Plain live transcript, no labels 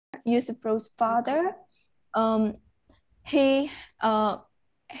Yusuf's father, um, he uh,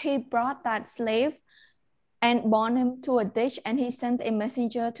 he brought that slave and bound him to a ditch, and he sent a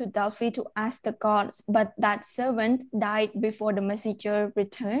messenger to Delphi to ask the gods, but that servant died before the messenger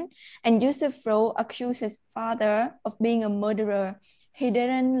returned, and Euthyphro accused his father of being a murderer. He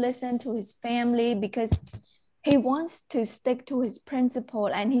didn't listen to his family because he wants to stick to his principle,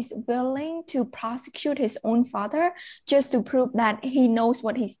 and he's willing to prosecute his own father just to prove that he knows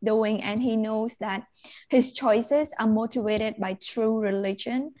what he's doing, and he knows that his choices are motivated by true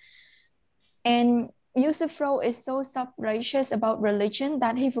religion. And Euthyphro is so self-righteous about religion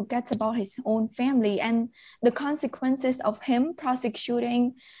that he forgets about his own family, and the consequences of him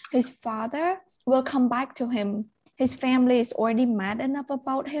prosecuting his father will come back to him. His family is already mad enough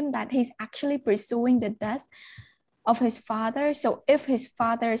about him that he's actually pursuing the death of his father. So if his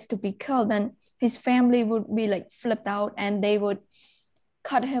father is to be killed, then his family would be like flipped out and they would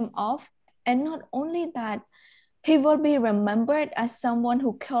cut him off. And not only that, he will be remembered as someone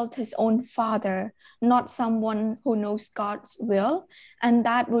who killed his own father, not someone who knows God's will. And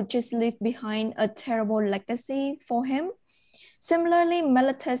that would just leave behind a terrible legacy for him. Similarly,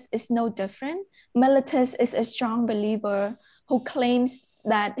 Meletus is no different. Meletus is a strong believer who claims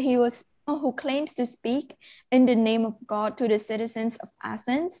to speak in the name of God to the citizens of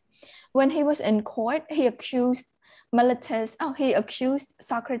Athens. When he was in court, he accused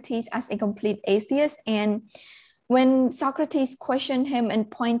Socrates as a complete atheist, and when Socrates questioned him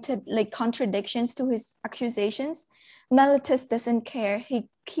and pointed like contradictions to his accusations, Meletus doesn't care. He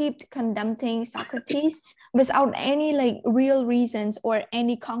kept condemning Socrates without any like real reasons or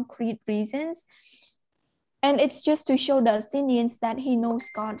any concrete reasons. And it's just to show the Athenians that he knows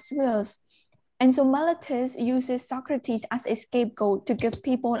God's wills. And so Meletus uses Socrates as a scapegoat to give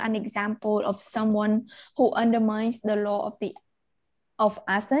people an example of someone who undermines the law of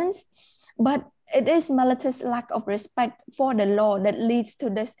Athens. But it is Meletus' lack of respect for the law that leads to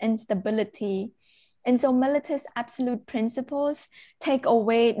this instability. And so Meletus' absolute principles take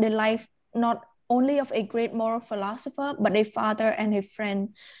away the life not only of a great moral philosopher, but a father and a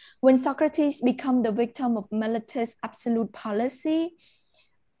friend. When Socrates became the victim of Meletus' absolute policy,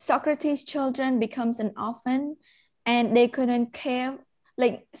 Socrates' children becomes an orphan, and they couldn't care,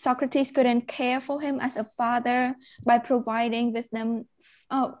 like Socrates couldn't care for him as a father by providing them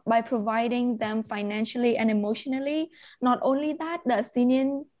financially and emotionally. Not only that, the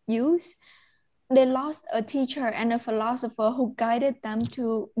Athenian youth, they lost a teacher and a philosopher who guided them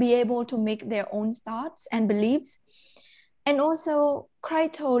to be able to make their own thoughts and beliefs. And also,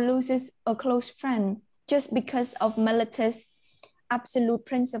 Crito loses a close friend just because of Meletus' absolute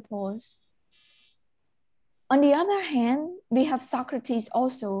principles. On the other hand, we have Socrates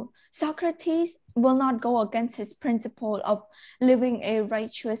also. Socrates will not go against his principle of living a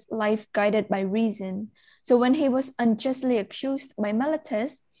righteous life guided by reason. So when he was unjustly accused by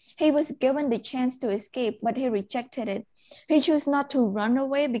Meletus, he was given the chance to escape, but he rejected it. He chose not to run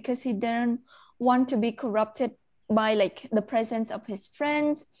away because he didn't want to be corrupted by like the presence of his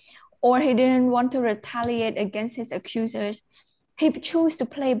friends, or he didn't want to retaliate against his accusers. He chose to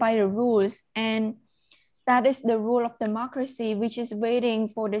play by the rules, and that is the rule of democracy, which is waiting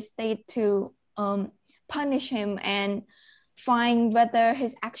for the state to punish him and find whether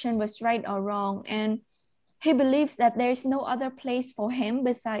his action was right or wrong. And he believes that there is no other place for him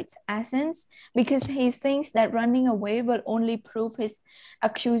besides Athens, because he thinks that running away will only prove his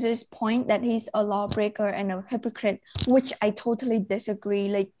accuser's point that he's a lawbreaker and a hypocrite, which I totally disagree.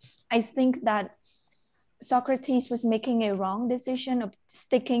 Like, I think that Socrates was making a wrong decision of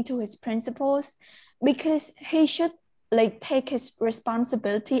sticking to his principles, because he should like take his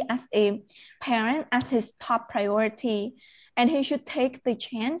responsibility as a parent as his top priority, and he should take the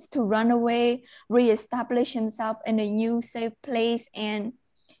chance to run away, reestablish himself in a new safe place, and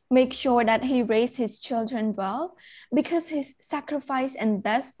make sure that he raised his children well, because his sacrifice and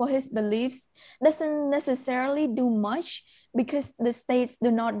death for his beliefs doesn't necessarily do much, because the states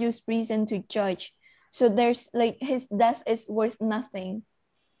do not use reason to judge. So there's like his death is worth nothing.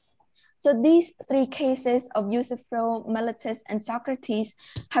 So these three cases of Euthyphro, Meletus, and Socrates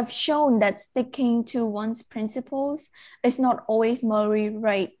have shown that sticking to one's principles is not always morally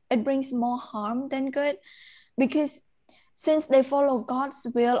right. It brings more harm than good, because since they follow God's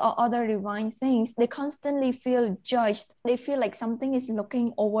will or other divine things, they constantly feel judged. They feel like something is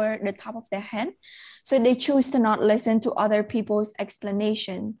looking over the top of their head. So they choose to not listen to other people's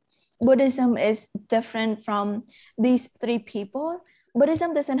explanation. Buddhism is different from these three people.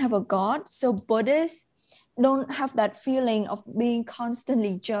 Buddhism doesn't have a God, so Buddhists don't have that feeling of being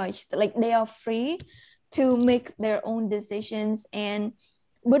constantly judged. Like, they are free to make their own decisions, and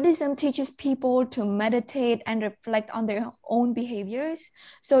Buddhism teaches people to meditate and reflect on their own behaviors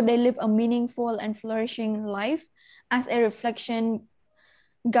so they live a meaningful and flourishing life as a reflection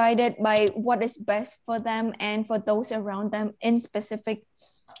guided by what is best for them and for those around them in specific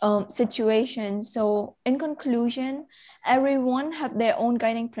situations. So, in conclusion, everyone have their own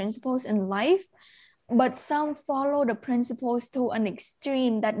guiding principles in life, but some follow the principles to an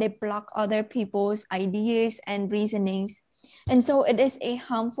extreme that they block other people's ideas and reasonings. And so it is a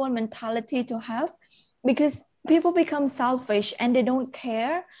harmful mentality to have because people become selfish and they don't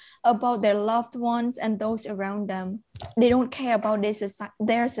care about their loved ones and those around them. They don't care about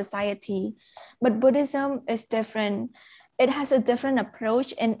their society. But Buddhism is different. It has a different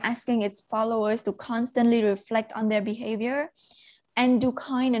approach in asking its followers to constantly reflect on their behavior and do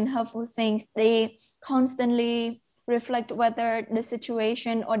kind and helpful things. They constantly reflect whether the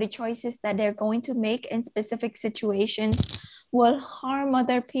situation or the choices that they're going to make in specific situations will harm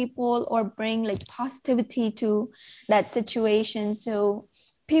other people or bring like positivity to that situation. So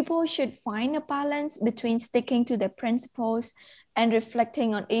people should find a balance between sticking to their principles and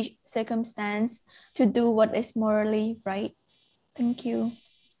reflecting on each circumstance to do what is morally right. Thank you.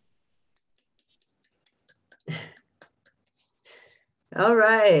 All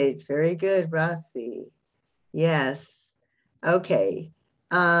right, very good, Rossi. Yes. Okay.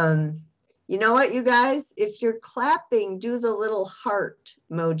 You know what, you guys? If you're clapping, do the little heart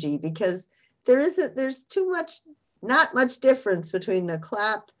emoji because there's not much difference between a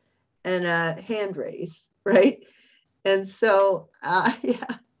clap and a hand raise, right? And so,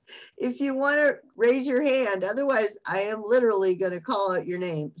 yeah, if you want to raise your hand, otherwise, I am literally going to call out your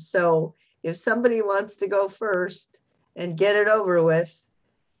name. So if somebody wants to go first and get it over with,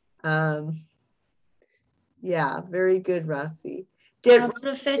 yeah, very good, Rossi.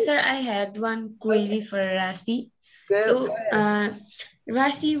 Professor, I had one query for Rasi. Go So, ahead.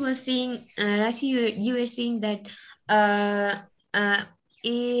 Rasi was saying, Rasi, you were saying that uh, uh,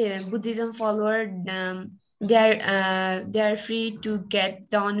 a Buddhism follower, they are free to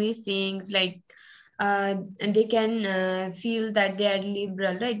get down with things like, and they can feel that they are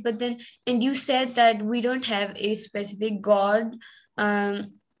liberal, right? But then, and you said that we don't have a specific God.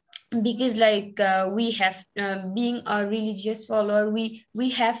 Because like we have being a religious follower, we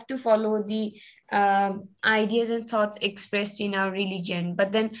have to follow the ideas and thoughts expressed in our religion.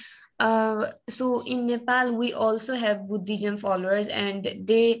 But then so in Nepal we also have Buddhism followers, and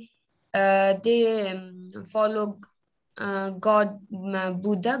they follow God,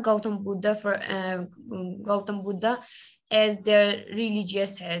 Buddha, Gautam Buddha, for Gautam Buddha as their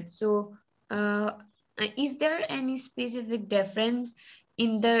religious head. So is there any specific difference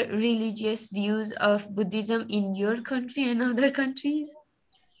in the religious views of Buddhism in your country and other countries?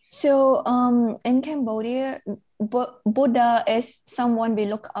 So in Cambodia, Buddha is someone we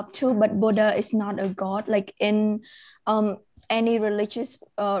look up to, but Buddha is not a god. Like in um, any religious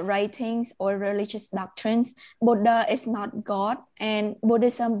writings or religious doctrines, Buddha is not God, and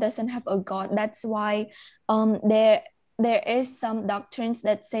Buddhism doesn't have a god. That's why there is some doctrines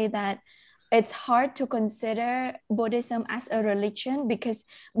that say that it's hard to consider Buddhism as a religion because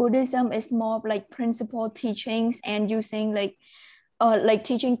Buddhism is more of like principle teachings and using like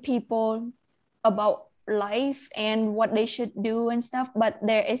teaching people about life and what they should do and stuff, but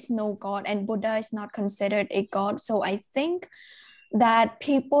there is no god and Buddha is not considered a god. So I think that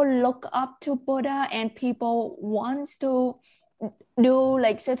people look up to Buddha and people wants to do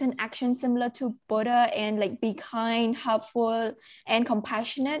like certain actions similar to Buddha and like be kind, helpful, and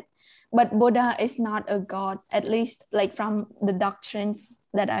compassionate. But Buddha is not a god, at least like from the doctrines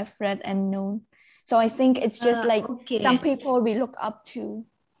that I've read and known. So I think it's just like some Okay. people we look up to.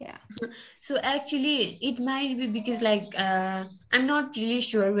 Yeah. So actually, it might be because like I'm not really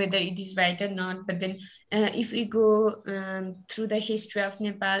sure whether it is right or not. But then, if we go through the history of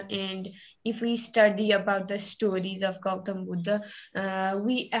Nepal, and if we study about the stories of Gautam Buddha,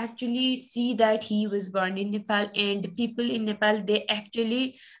 we actually see that he was born in Nepal, and people in Nepal, they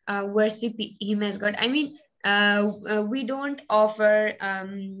actually worship him as God. I mean, we don't offer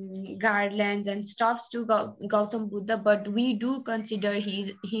garlands and stuffs to Gautam Buddha, but we do consider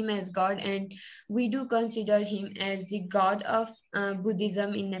him as God, and we do consider him as the God of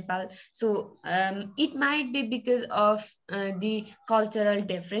Buddhism in Nepal. So it might be because of the cultural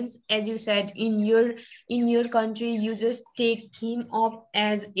difference. As you said, in your country, you just take him up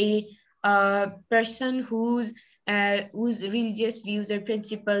as a person whose religious views or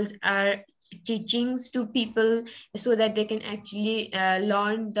principles are teachings to people so that they can actually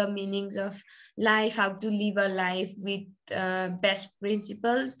learn the meanings of life, how to live a life with best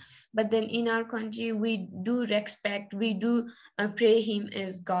principles. But then in our country we do respect, we do pray him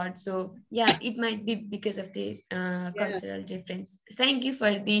as god. So yeah, it might be because of the Yeah, cultural difference. Thank you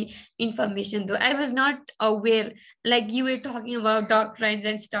for the information, though I was not aware, like you were talking about doctrines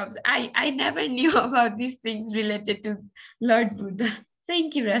and stuff. I never knew about these things related to Lord Buddha.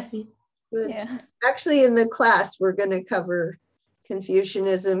 Thank you, Rasi. good. Yeah. Actually, in the class, we're going to cover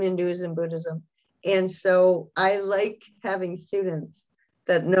Confucianism, Hinduism, Buddhism. And so I like having students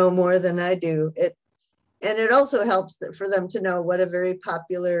that know more than I do. And it also helps for them to know what a very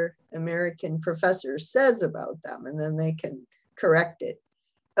popular American professor says about them, and then they can correct it.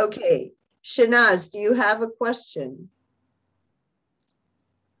 Okay, Shanaz, do you have a question?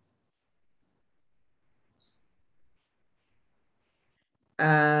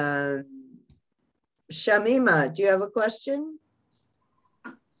 Shamima, do you have a question?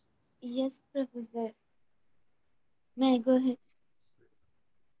 Yes, Professor. May I go ahead?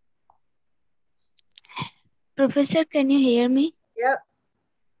 Professor, can you hear me? Yep.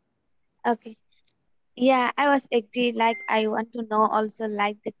 Okay. Yeah, I was agree. Like, I want to know also,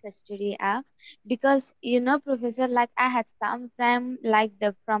 like the custody acts, because Professor, like I have some friend like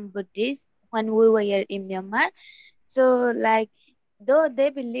the from Buddhist when we were here in Myanmar. So, like, though they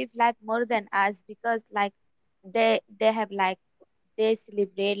believe like more than us, because like they have like they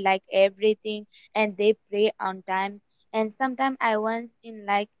celebrate like everything, and they pray on time. And sometimes I once in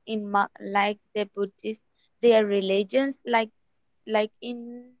like like the Buddhist, their religions, like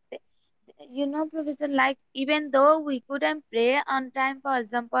in Professor, like even though we couldn't pray on time, for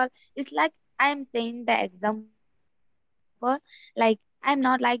example, it's like I'm saying the example, like I'm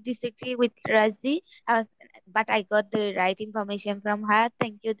not like disagree with Razi. But I got the right information from her.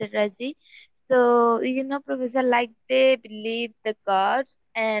 Thank you, the Razi. So, Professor, like they believe the gods,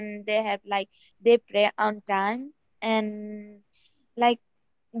 and they have like they pray on times, and like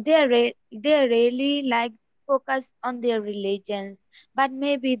they really like focus on their religions, but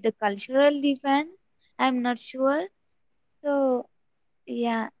maybe the cultural difference, I'm not sure. So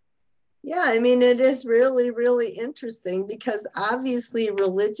yeah. Yeah, I mean, it is really, really interesting because obviously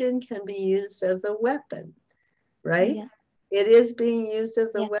religion can be used as a weapon, right? Yeah. It is being used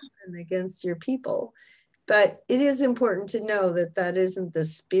as a Yeah. weapon against your people. But it is important to know that that isn't the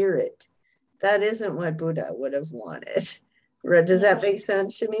spirit. That isn't what Buddha would have wanted. Does Yeah. that make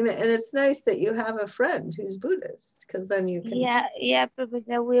sense, Shamima? And it's nice that you have a friend who's Buddhist, because then you can. Yeah, yeah,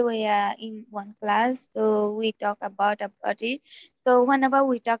 Professor, we were in one class, so we talk about it. So whenever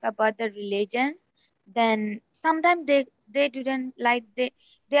we talk about the religions, then sometimes they didn't like they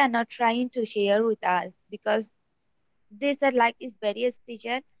are not trying to share with us, because they said like it's very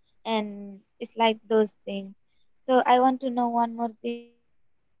special, and it's like those things. So I want to know one more thing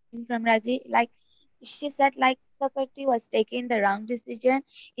from Razi. Like, she said like Socrates was taking the wrong decision.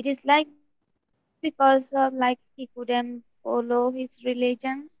 It is like because of like he couldn't follow his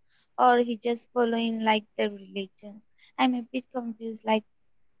religions, or he just following like the religions. I'm a bit confused like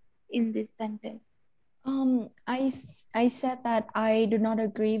in this sentence. I said that I do not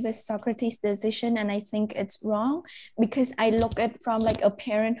agree with Socrates' decision, and I think it's wrong because I look at from like a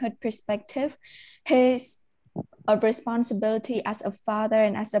parenthood perspective. His a responsibility as a father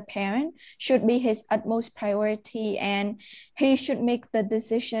and as a parent should be his utmost priority, and he should make the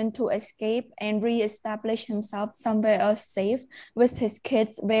decision to escape and re-establish himself somewhere else safe with his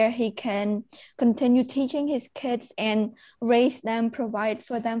kids, where he can continue teaching his kids and raise them, provide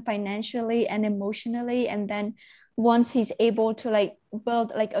for them financially and emotionally. And then once he's able to like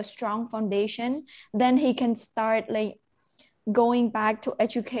build like a strong foundation, then he can start like going back to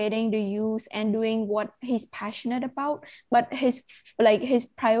educating the youth and doing what he's passionate about. But his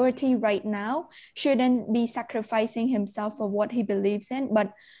priority right now shouldn't be sacrificing himself for what he believes in,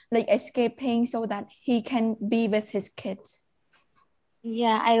 but like escaping so that he can be with his kids.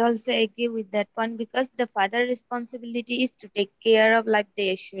 Yeah, I also agree with that point, because the father responsibility is to take care of like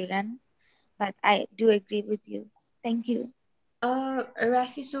the assurance. But I do agree with you. Thank you.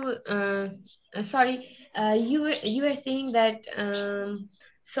 Rafi, so sorry, you were saying that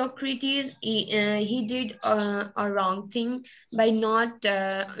Socrates he did a wrong thing by not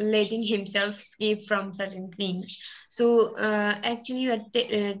letting himself escape from certain things. So actually, you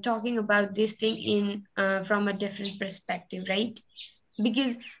are talking about this thing in from a different perspective, right?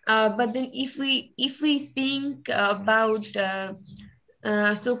 Because but then if we think about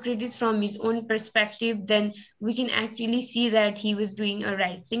Socrates from his own perspective, then we can actually see that he was doing a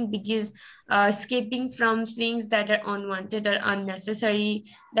right thing, because escaping from things that are unwanted or unnecessary,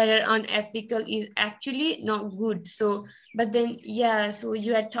 that are unethical, is actually not good. So, but then, yeah, so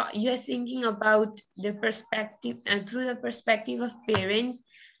you are thinking about the perspective, and through the perspective of parents,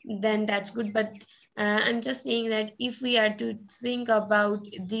 then that's good. But I'm just saying that if we are to think about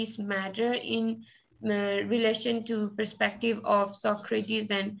this matter in relation to perspective of Socrates,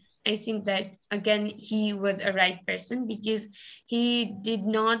 then I think that again he was a right person, because he did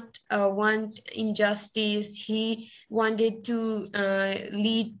not want injustice. He wanted to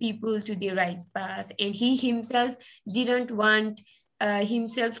lead people to the right path, and he himself didn't want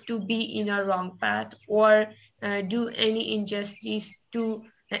himself to be in a wrong path, or do any injustice to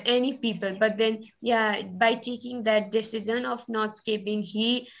any people. But then, yeah, by taking that decision of not escaping,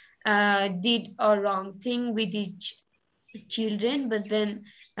 he did a wrong thing with the children. But then,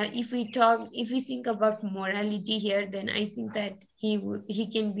 if we think about morality here, then I think that he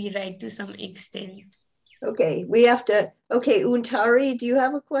can be right to some extent. Okay, we have to, okay, Untari, do you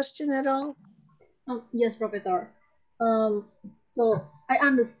have a question at all? Yes, Professor. So I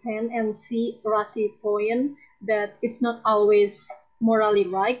understand and see Rasi's point that it's not always morally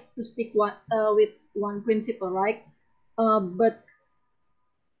right to stick with one principle, right? But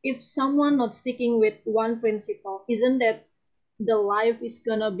if someone not sticking with one principle, isn't that the life is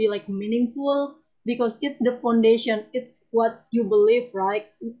gonna be like meaningful? Because it's the foundation, it's what you believe, right?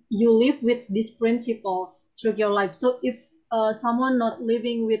 You live with this principle through your life. So if someone not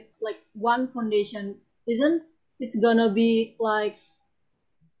living with like one foundation, isn't it's gonna be like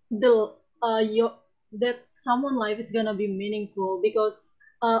the your that someone life is gonna be meaningful? Because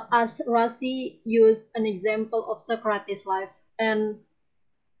as Rasi used an example of Socrates' life, and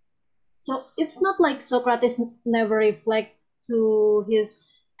so it's not like Socrates never reflect to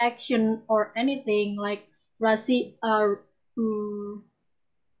his action or anything. Like Rasi, um,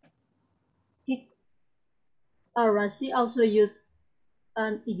 he, Rasi also used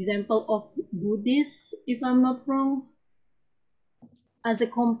an example of Buddhist, if I'm not wrong, as a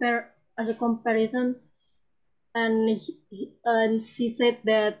comparison, and and she said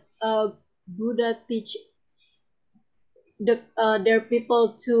that Buddha teach their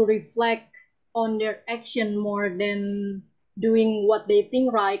people to reflect on their action more than doing what they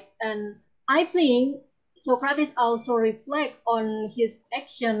think right. And I think Socrates also reflect on his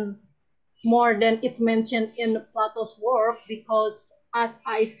action more than it's mentioned in Plato's work, because as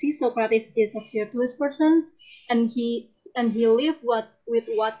I see, Socrates is a virtuous person, and he live with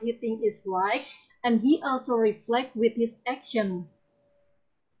what he think is right, and he also reflect with his action,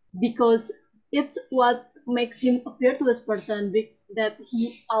 because it's what makes him a virtuous person, that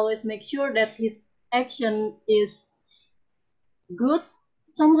he always makes sure that his action is good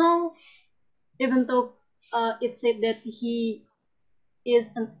somehow, even though it said that he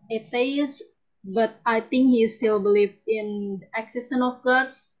is an atheist, but I think he still believes in the existence of God,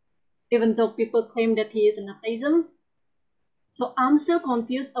 even though people claim that he is an atheism. So I'm still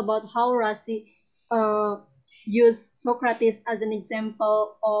confused about how Rasi used Socrates as an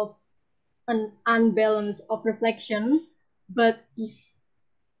example of an unbalance of reflection. But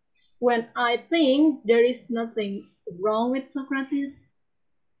when I think there is nothing wrong with Socrates,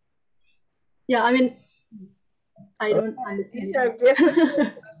 yeah, I mean, I don't understand These it. are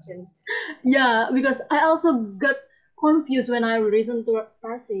difficult questions. Yeah, because I also got confused when I listened to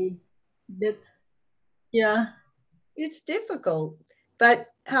Rasi. That's, yeah. It's difficult. But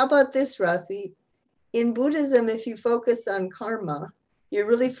how about this, Rasi? In Buddhism, if you focus on karma, you're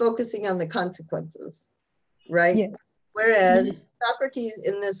really focusing on the consequences, right? Yeah. Whereas Yes. Socrates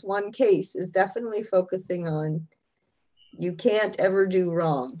in this one case is definitely focusing on you can't ever do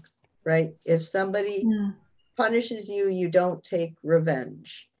wrong, right? If somebody Mm. punishes you, you don't take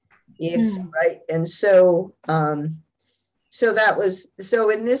revenge. If Mm. right, and so so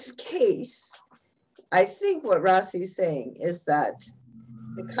in this case, I think what Rasi's saying is that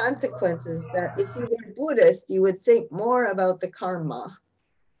the consequences, that if you were Buddhist, you would think more about the karma,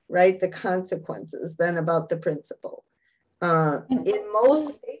 right? The consequences than about the principle. In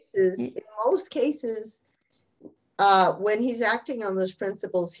most cases, when he's acting on those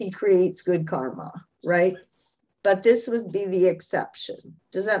principles, he creates good karma, right? But this would be the exception.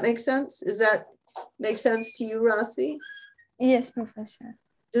 Does that make sense? Does that make sense to you, Rasi? Yes, Professor.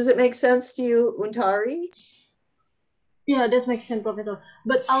 Does it make sense to you, Untari? Yeah, that makes sense, Professor.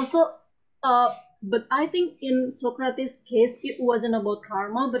 But also, but I think in Socrates' case, it wasn't about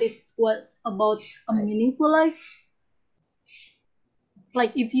karma, but it was about a meaningful life.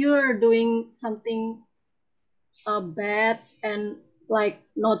 Like if you're doing something bad, and like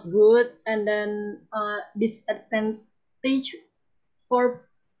not good, and then disadvantage for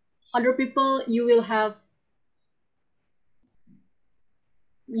other people, you will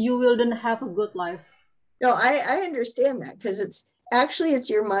don't have a good life. No, I understand that, because it's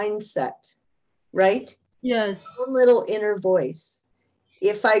your mindset, right? Yes. One little inner voice.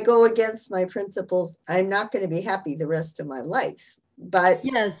 If I go against my principles, I'm not going to be happy the rest of my life. But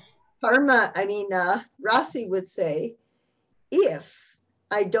Yes. Rossi would say, if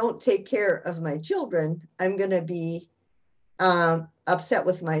I don't take care of my children, I'm going to be upset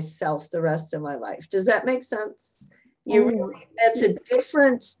with myself the rest of my life. Does that make sense? That's a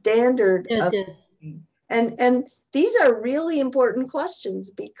different standard. Yes, yes. And these are really important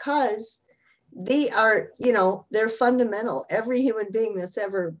questions, because they are, they're fundamental. Every human being that's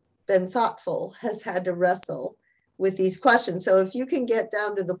ever been thoughtful has had to wrestle with these questions. So if you can get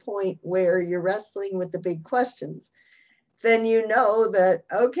down to the point where you're wrestling with the big questions, then you know that,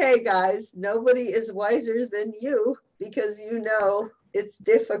 okay, guys, nobody is wiser than you, because it's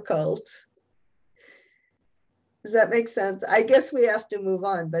difficult. Does that make sense? I guess we have to move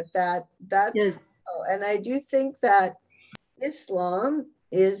on, but that's yes. And I do think that Islam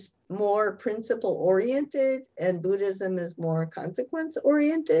is more principle oriented and Buddhism is more consequence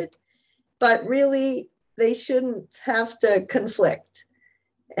oriented, but really they shouldn't have to conflict.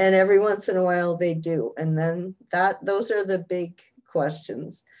 And every once in a while they do. And then those are the big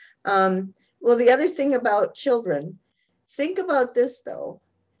questions. Well, the other thing about children, think about this though.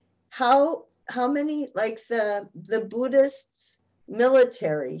 How many, like the Buddhists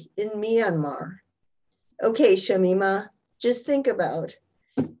military in Myanmar? Okay, Shamima, just think about,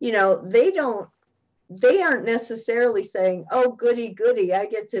 they aren't necessarily saying, oh, goody, goody, I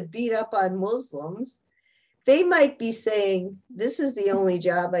get to beat up on Muslims. They might be saying, this is the only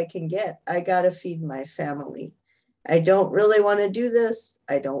job I can get. I got to feed my family. I don't really want to do this.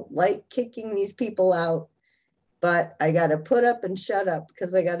 I don't like kicking these people out, but I got to put up and shut up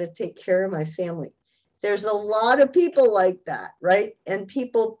because I got to take care of my family. There's a lot of people like that, right? And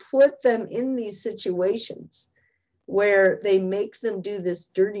people put them in these situations where they make them do this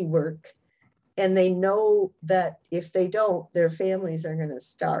dirty work, and they know that if they don't, their families are going to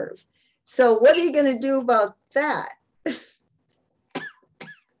starve. So what are you going to do about that?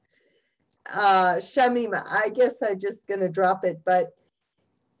 Shamima, I guess I'm just going to drop it, but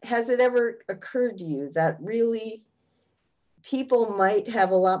has it ever occurred to you that really people might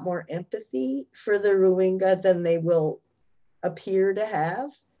have a lot more empathy for the Rohingya than they will appear to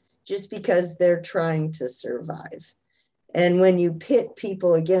have, just because they're trying to survive? And when you pit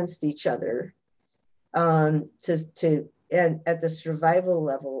people against each other, and at the survival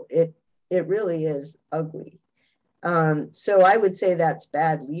level, it really is ugly. So I would say that's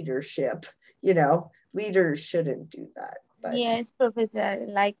bad leadership. Leaders shouldn't do that. But Yes, Professor.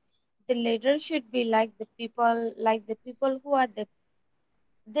 Like the leader should be like the people who are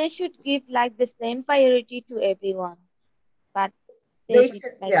they should give like the same priority to everyone. But they they did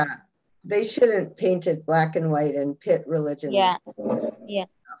should, like, yeah, they shouldn't paint it black and white and pit religions. yeah, yeah.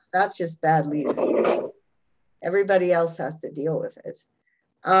 That's just bad leadership. Everybody else has to deal with it.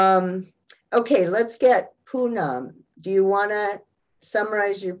 Okay, let's get Poonam. Do you want to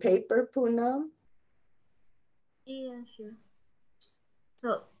summarize your paper, Poonam? Yeah, sure.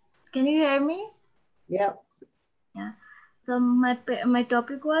 So, can you hear me? Yep. Yeah. So my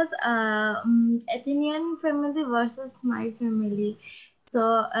topic was Athenian family versus my family.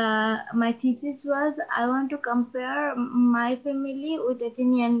 So my thesis was I want to compare my family with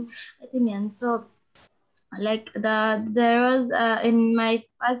Athenian. So like there was in my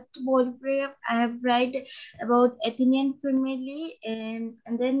first paragraph I have write about Athenian family, and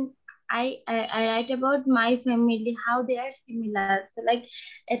then I write about my family, how they are similar. So like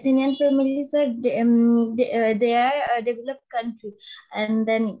Athenian families are they are a developed country, and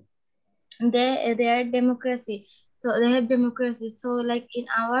then they are democracy, so they have democracy. So like in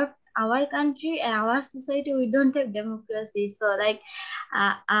our country and our society we don't have democracy. So like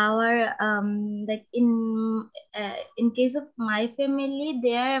our like in case of my family,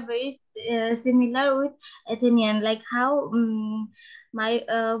 they are very similar with Athenian. Like how my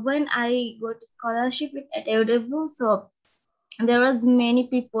when I got scholarship at AUW, so there was many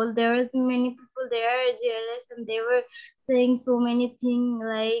people there jealous, and they were saying so many things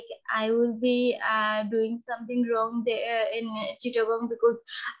like I will be doing something wrong there in Chittagong, because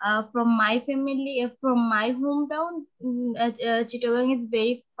from my family, from my hometown, Chittagong is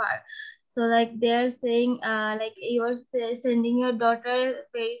very far. So like they're saying like you're sending your daughter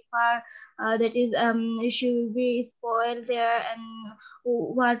very far, that is she will be spoiled there, and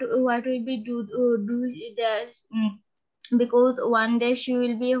what will be do there. because one day she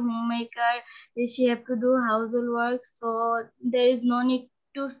will be a homemaker, she have to do household work, so there is no need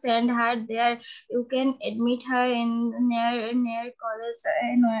to send her there. You can admit her in near college,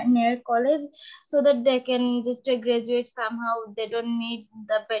 near college, so that they can just graduate somehow. They don't need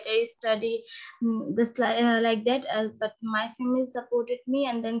the better study, this like that. But my family supported me,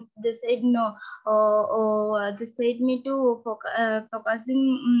 and then they said no. They said me to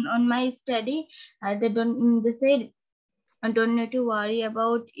focusing on my study. They don't. They said I don't need to worry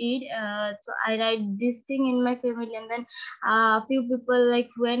about it. So I write this thing in my family, and then few people, like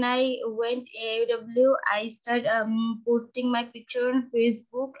when I went AUW, I start posting my picture on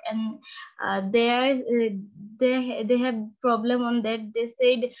Facebook, and there they have problem on that. They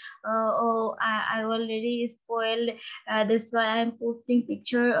said, oh, I already spoiled. That's why I'm posting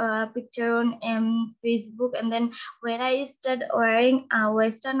picture on Facebook, and then when I start wearing a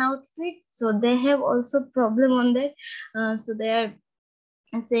Western outfit, so they have also problem on that. So they are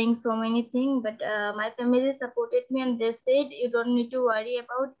saying so many things, but my family supported me, and they said you don't need to worry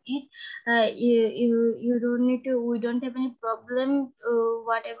about it. You don't need to. We don't have any problem.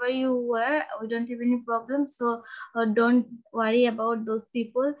 Whatever you wear, we don't have any problem. So don't worry about those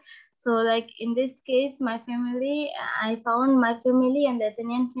people. So like in this case, my family, I found my family and the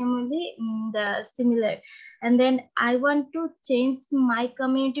Athenian family the similar. And then I want to change my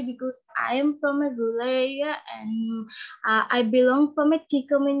community because I am from a rural area, and I belong from a tea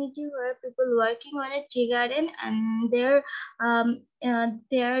community where people working on a tea garden, and their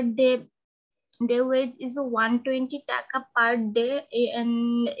wage is 120 taka per day,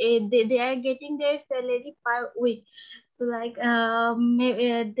 and they are getting their salary per week. So like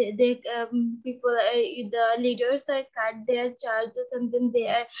people, the leaders are cut their charges, and then they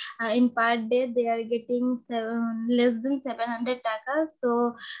are in per day they are getting less than 700 taka.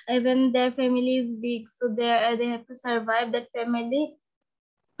 So even their family is big, so they have to survive that family.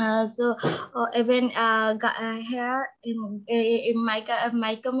 So even here in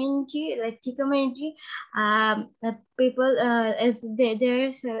my community, like tea community, people as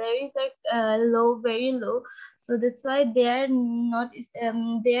their salaries are low, very low. So that's why they are not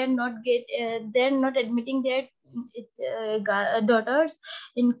they're not admitting their daughters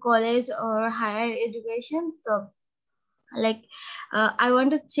in college or higher education. So like I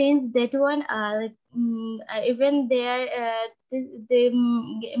want to change that one. Even they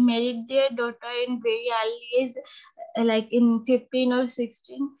married their daughter in very early age, like in 15 or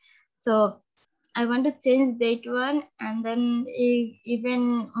 16. So I want to change that one. And then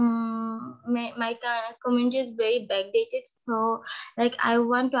even my community is very backdated. So like I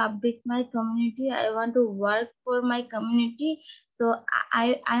want to update my community. I want to work for my community. So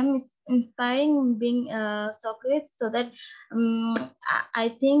I'm inspiring being Socrates, so that I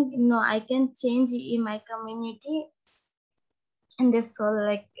think I can change in my community. And that's all.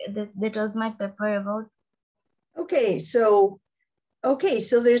 Like that was my paper about. Okay, so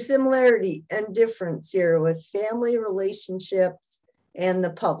there's similarity and difference here with family relationships and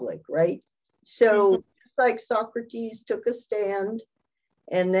the public, right? So just like Socrates took a stand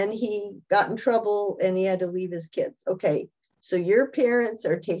and then he got in trouble and he had to leave his kids. Okay, so your parents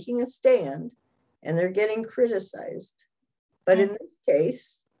are taking a stand and they're getting criticized. But in this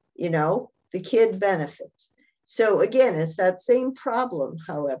case, the kid benefits. So again, it's that same problem,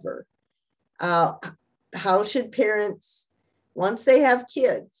 however. How should parents, once they have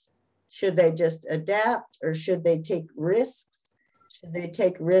kids, should they just adapt or should they take risks? Should they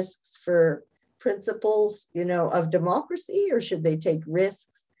take risks for principles, of democracy, or should they take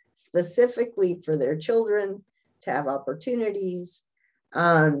risks specifically for their children to have opportunities?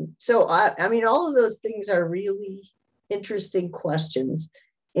 So I mean, all of those things are really interesting questions.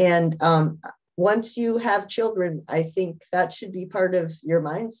 And once you have children, I think that should be part of your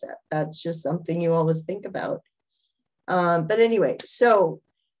mindset. That's just something you always think about. But anyway, so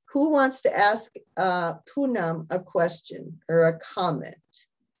who wants to ask Poonam a question or a comment?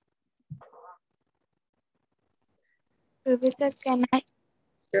 Professor, can I?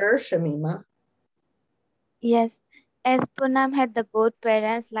 Sure, Shamima. Yes. As Poonam had the good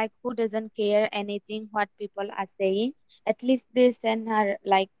parents, like who doesn't care anything what people are saying. At least they send her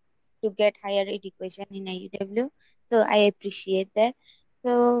like to get higher education in AUW. So I appreciate that.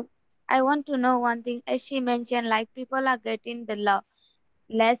 So I want to know one thing. As she mentioned, like people are getting the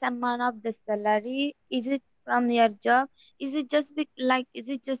less amount of the salary. Is it from your job? Is it just is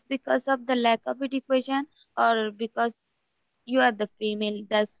it just because of the lack of education, or because you are the female?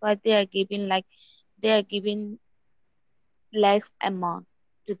 That's why they are giving less amount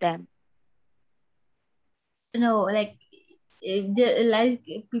to them. No, like like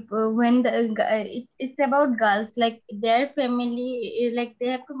people when it's about girls, like their family, like they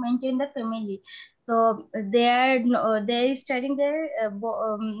have to maintain the family, so they are they studying their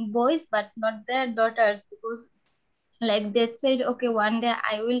boys but not their daughters, because like they said, okay, one day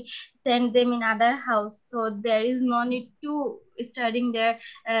I will send them in other house, so there is no need to studying their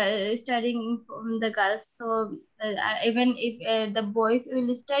studying from the girls. So even if the boys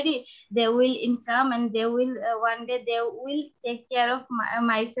will study, they will income and they will one day they will take care of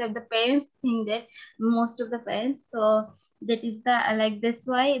myself. The parents think that, most of the parents, so that is the like that's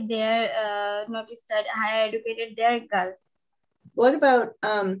why they are not study higher educated, they are girls. What about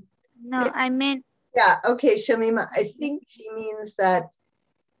No, I mean, yeah, okay, Shamima, I think she means that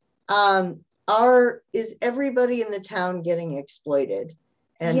is everybody in the town getting exploited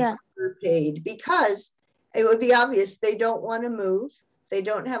and yeah, underpaid? Because it would be obvious they don't want to move, they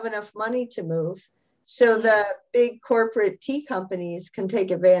don't have enough money to move, so the big corporate tea companies can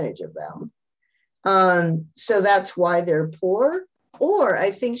take advantage of them. So that's why they're poor. Or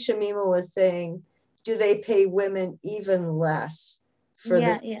I think Shamima was saying, do they pay women even less for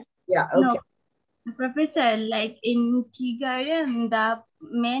yeah, this? yeah. Yeah, No, okay. Professor, like in tea garden, the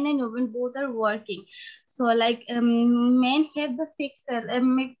men and women both are working. So like men have the fixed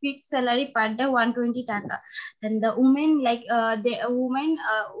salary per day 120 taka, and the women, like the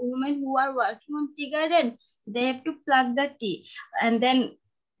women who are working on tea garden, they have to plug the tea, and then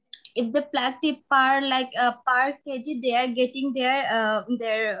if the plastic per kg, they are getting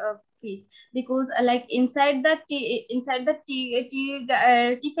their fees, because like inside the tea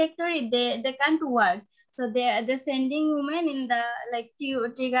factory, they can't work, so they're sending women in the like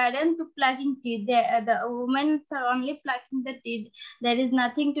tea garden to plucking tea. The women are only plucking the tea. There is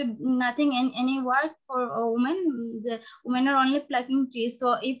nothing in any work for a woman. The women are only plucking tea.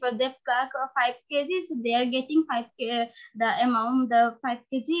 So if they pluck 5 kg, so they are getting 5 the amount, the 5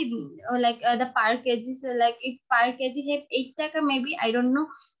 kg, or like the per kg. So like if per kg have 8 taka, maybe I don't know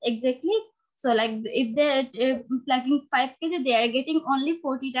exactly. So like if they're plucking 5 kg, they are getting only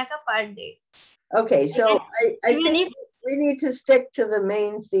 40 taka per day. Okay, so I Even think if we need to stick to the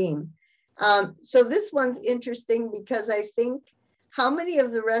main theme. So this one's interesting because I think, how many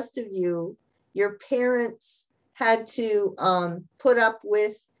of the rest of you, your parents had to put up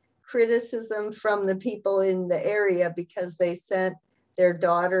with criticism from the people in the area because they sent their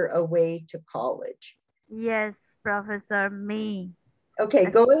daughter away to college? Yes, Professor, me. Okay,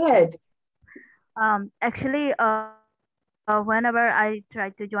 go ahead. Actually, whenever I try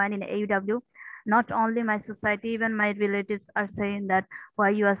to join in AUW, not only my society, even my relatives are saying that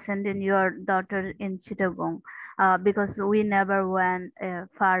why you are sending your daughter in Chittagong, because we never went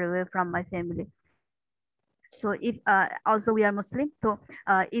far away from my family. So if also we are Muslim, so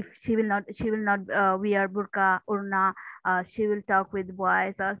if she will not wear burqa urna, she will talk with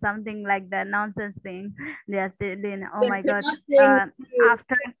boys or something like that nonsense thing. They are saying, oh They're my God, not saying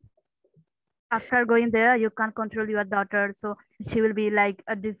after after going there you can't control your daughter, so she will be like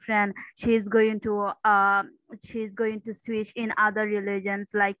a different, she's going to switch in other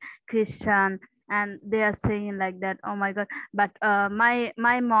religions like Christian, and they are saying like that. Oh my God. But my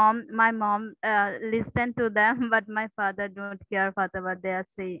mom listen to them but my father don't care what they are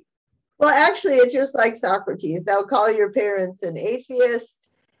saying. well, actually, it's just like Socrates. They'll call your parents an atheist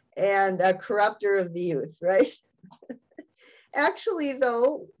and a corrupter of the youth, right? Actually,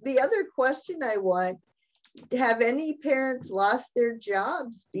 though, the other question I want, have any parents lost their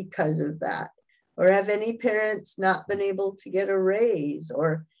jobs because of that? Or have any parents not been able to get a raise?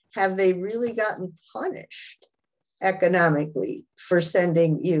 Or have they really gotten punished economically for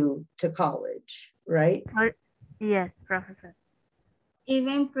sending you to college, right? Sorry. Yes, Professor.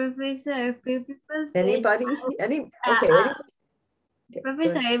 even Professor, few people said, Anybody? Okay.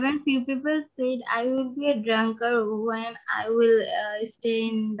 Professor, even few people said I will be a drunkard when I will stay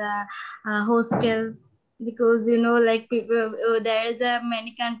in the hostel, because like people, there is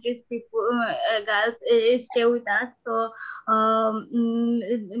many countries people, girls stay with us. So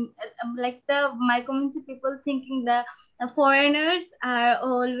like the my community people thinking that foreigners are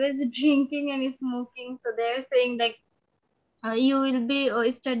always drinking and smoking, so they're saying like you will be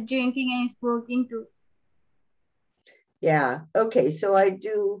start drinking and smoking too. Yeah. Okay. So I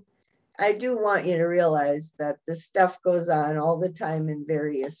do want you to realize that this stuff goes on all the time in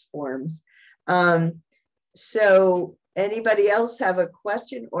various forms. So anybody else have a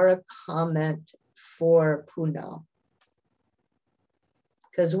question or a comment for Poonal?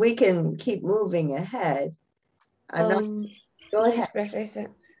 Because we can keep moving ahead. Go Yes, ahead. Professor.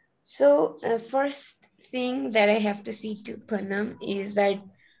 So first thing that I have to see to Panam is that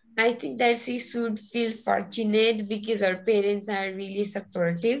I think that she should feel fortunate because her parents are really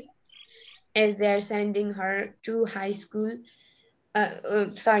supportive as they are sending her to high school,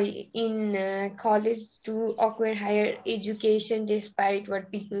 in college to acquire higher education despite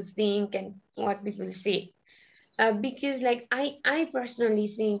what people think and what people say. Because like I personally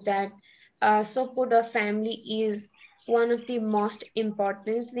think that support of family is one of the most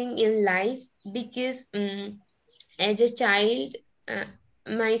important thing in life because as a child, uh,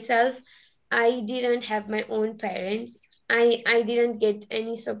 myself, I didn't have my own parents. I didn't get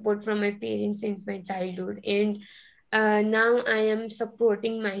any support from my parents since my childhood, and now I am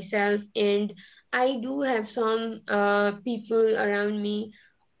supporting myself, and I do have some people around me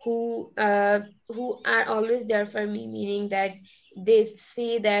who uh, who are always there for me, meaning that they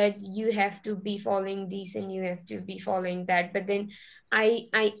say that you have to be following this and you have to be following that. But then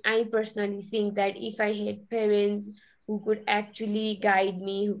I personally think that if I had parents who could actually guide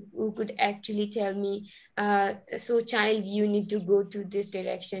me, who could actually tell me, so child, you need to go to this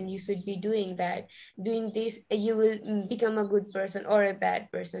direction, you should be doing that, doing this, you will become a good person or a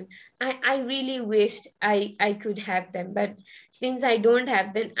bad person. I really wished I could have them, but since I don't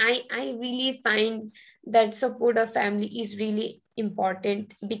have them, I really find that support of family is really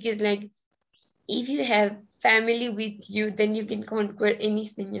important because like if you have family with you, then you can conquer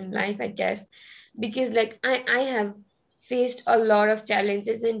anything in life, I guess. Because like I have faced a lot of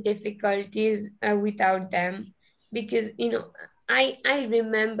challenges and difficulties without them. Because I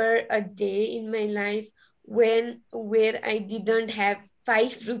remember a day in my life when where I didn't have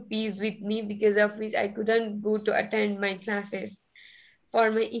 5 rupees with me, because of which I couldn't go to attend my classes for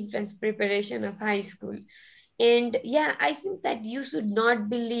my entrance preparation of high school. And yeah, I think that you should not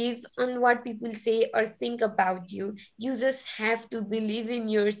believe on what people say or think about you. You just have to believe in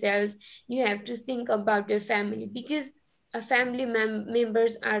yourself. You have to think about your family, because a family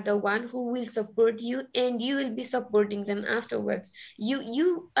members are the one who will support you, and you will be supporting them afterwards.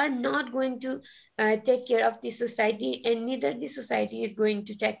 You are not going to take care of the society, and neither the society is going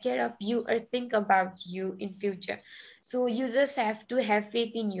to take care of you or think about you in future. So you just have to have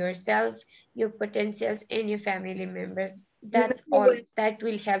faith in yourself, your potentials, and your family members. Remember That's all. when That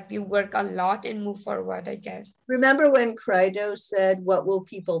will help you work a lot and move forward, I guess. remember when Crito said, "What will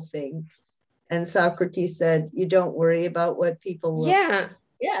people think?" And Socrates said, "You don't worry about what people will." Yeah,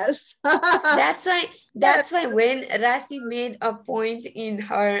 Yes. that's why Yes. that's why when Rasi made a point in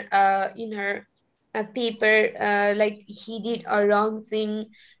her paper, like he did a wrong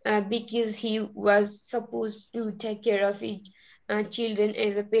thing because he was supposed to take care of his children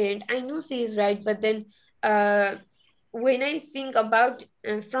as a parent. I know she is right, but then uh, when I think about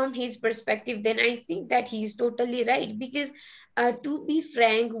from his perspective, then I think that he is totally right. Because to be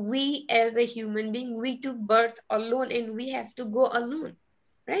frank, we as a human being, we took birth alone and we have to go alone,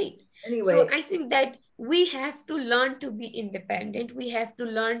 right? So Anyway, I think that we have to learn to be independent. We have to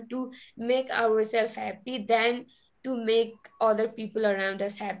learn to make ourselves happy than to make other people around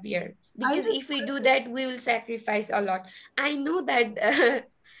us happier, I because just if we do that, we will sacrifice a lot. I know that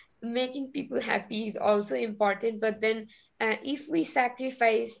making people happy is also important, but then if we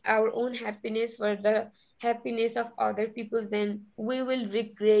sacrifice our own happiness for the happiness of other people, then we will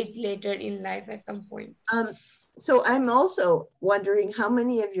regret later in life at some point. um, so I'm also wondering how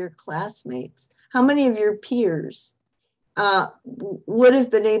many of your classmates, how many of your peers would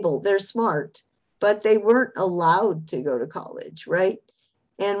have been able, they're smart, but they weren't allowed to go to college, right?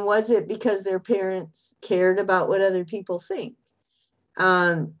 And was it because their parents cared about what other people think?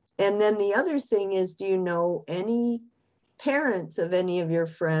 And then the other thing is, do you know any parents of any of your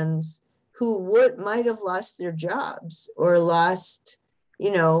friends who might have lost their jobs or lost,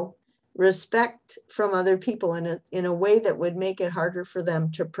 you know, respect from other people in a way that would make it harder for them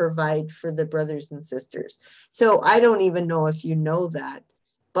to provide for the brothers and sisters? So I don't even know if you know that,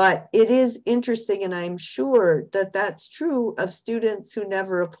 but it is interesting, and I'm sure that that's true of students who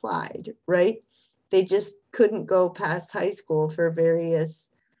never applied, right? They just couldn't go past high school for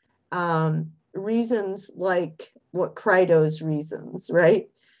various reasons, like what Crito's reasons, right?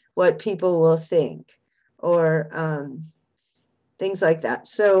 What people will think, or things like that.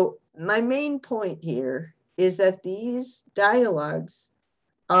 So my main point here is that these dialogues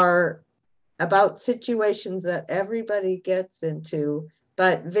are about situations that everybody gets into,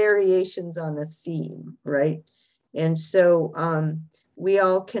 but variations on a theme, right? And so we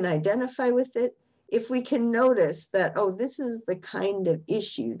all can identify with it if we can notice that, oh, this is the kind of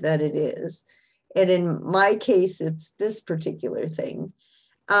issue that it is. And in my case, it's this particular thing.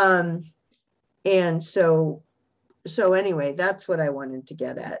 And so anyway, that's what I wanted to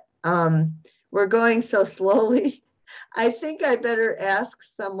get at. We're going so slowly. I think I better ask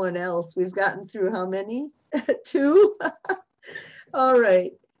someone else. We've gotten through how many? Two? All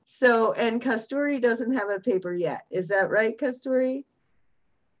right. So, and Kasturi doesn't have a paper yet. Is that right, Kasturi?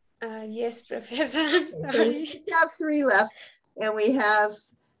 Yes, Professor. I'm So we sorry. just have three left and we have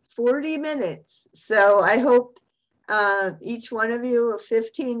 40 minutes. So I hope each one of you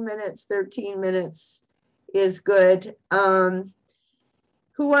 15 minutes, 13 minutes is good.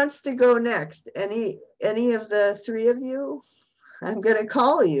 Who wants to go next? Any of the three of you? I'm going to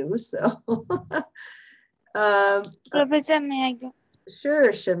call you. So Professor, may I go?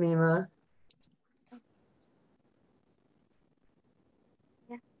 sure, Shamima.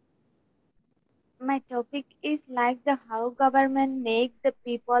 Yeah. My topic is like the how government make the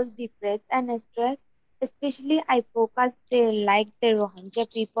people depressed and stressed. Especially I focus the like the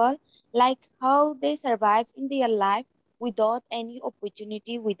Rohingya people, like how they survive in their life without any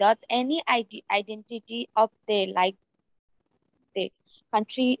opportunity, without any identity of the like the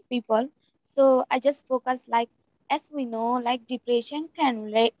country people. So I just focus like as we know, like depression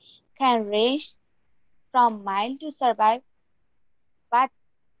can range from mild to survive, but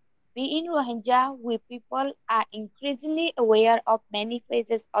we in Rohingya, we people are increasingly aware of many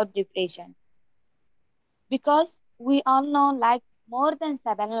phases of depression because we all know like more than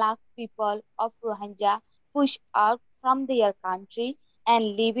 7 lakh people of Rohingya push out from their country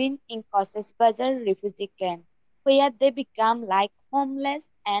and living in Cox's Bazar refugee camp where they become like homeless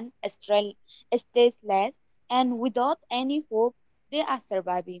and stateless and without any hope they are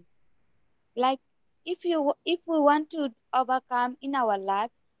surviving. Like if we want to overcome in our life,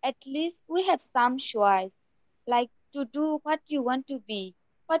 at least we have some choice, like to do what you want to be,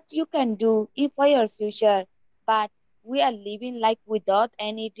 what you can do for your future. But we are living like without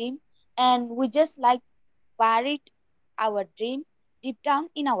any dream, and we just like buried our dream deep down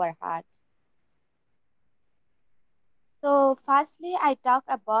in our hearts. So firstly I talk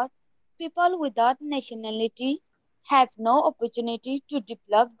about people without nationality have no opportunity to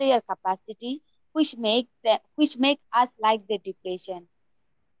develop their capacity, which make us like the depression.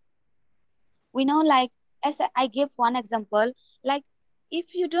 We know like I give one example, like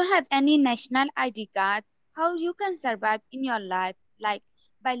if you don't have any national ID card, how you can survive in your life, like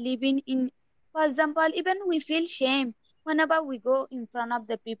by living in, for example, even we feel shame whenever we go in front of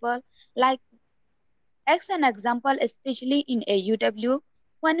the people, like as an example, especially in AUW,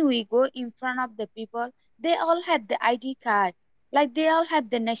 when we go in front of the people, they all have the ID card, like they all have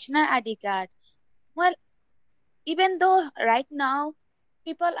the national ID card. Well, even though right now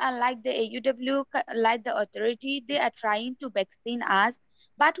people are like the AUW, like the authority, they are trying to vaccine us,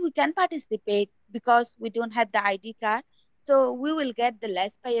 but we can participate because we don't have the ID card. So we will get the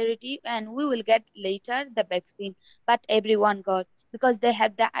less priority and we will get later the vaccine. But everyone got because they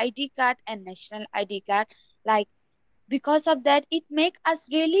have the ID card and national ID card. Like because of that it make us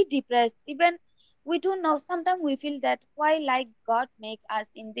really depressed, even we don't know, sometimes we feel that why like god make us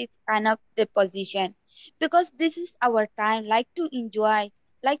in this kind of the position, because this is our time like to enjoy,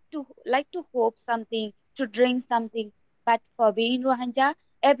 like to hope something, to drink something, but for being rohingya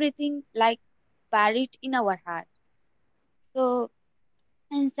everything like buried in our heart. So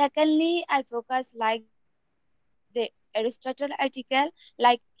and secondly I focus like the Aristotle article,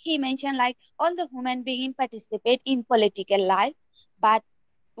 like he mentioned like all the human being participate in political life, but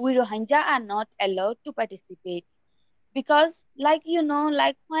we Rohingya are not allowed to participate because like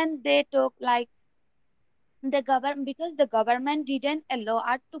like when they talk like the government, because the government didn't allow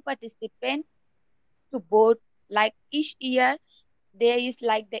us to participate to vote, like each year there is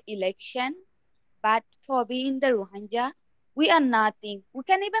like the elections, but for being the Rohingya we are nothing, we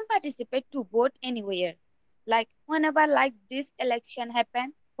can even participate to vote anywhere. Like whenever like this election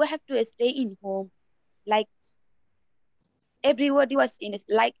happen we have to stay in home, like everyone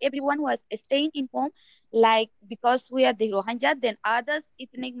was staying in home, like because we are the rohingya, then others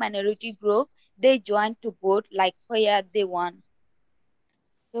ethnic minority group they joined to vote like where they want.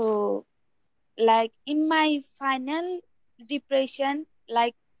 So like in my final depression,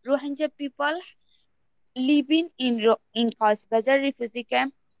 like rohingya people living in Cox's Bazar refugee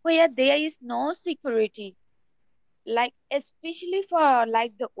camp where there is no security, like especially for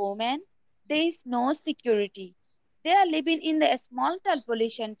like the women there is no security, they are living in the small tarpaulin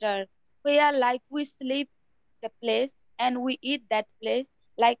shelter where like we sleep the place and we eat that place,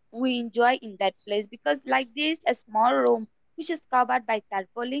 like we enjoy in that place because like there is a small room which is covered by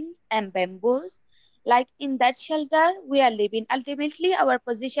tarpaulins and bamboos, like in that shelter we are living, ultimately our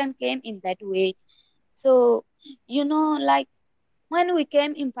position came in that way. So like when we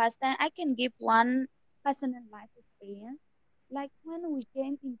came in first time I can give one personal life experience. like when we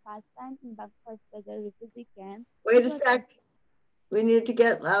came in first time in Bangkok as a refugee camp, Wait it a was. sec. We need to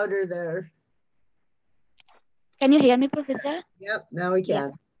get louder there. Can you hear me, Professor? Yep, now we Yeah.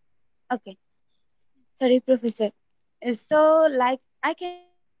 can. Okay. Sorry, Professor. So, like, I can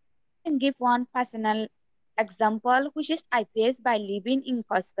give one personal example, which is I faced by living in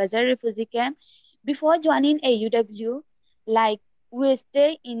Cox's refugee camp before joining AUW. Like, we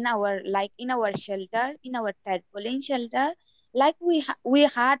stay in our in our shelter, in our tarpaulin shelter. Like we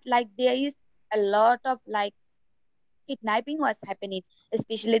had like there is a lot of like kidnapping was happening,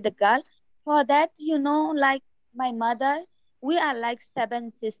 especially the girl. For that, like my mother, we are like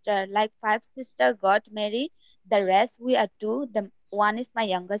seven sister, like five sister got married. The rest we are two. The one is my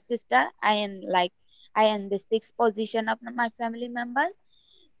younger sister. I am the sixth position of my family members.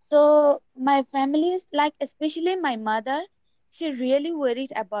 So my family is like, especially my mother, she really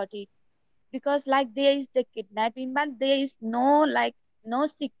worried about it because like there is the kidnapping, but there is no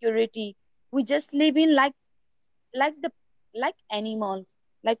security. We just live in like the like animals,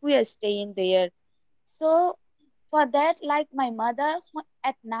 like we are staying there. So for that, like my mother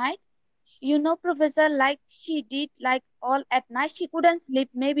at night, Professor, like she did like all at night, she couldn't sleep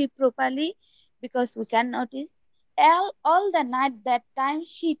maybe properly because we can notice all the night that time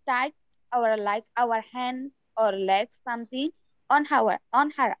she tied our hands or legs something on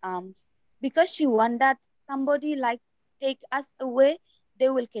her arms because she wondered somebody like take us away, they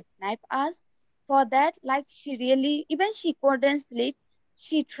will kidnap us. For that, like she really, even she couldn't sleep.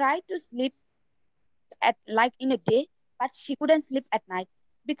 She tried to sleep at like in a day, but she couldn't sleep at night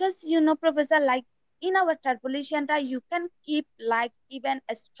because Professor, like in our tarpaulin center you can keep like even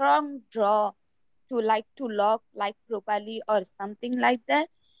a strong draw to lock like properly or something like that.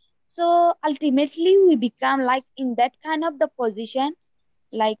 So ultimately we become like in that kind of the position,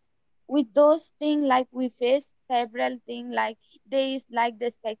 like with those things, like we face several things, like there is like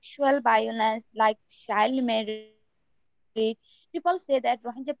the sexual violence, like child marriage. People say that Rohingya people got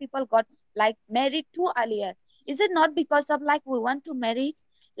like married too earlier. Is it not because of like we want to marry,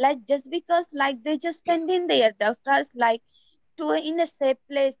 like just because like they just send in their daughters like to in a safe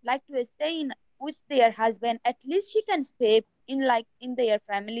place, like to stay in with their husband, at least she can save in like in their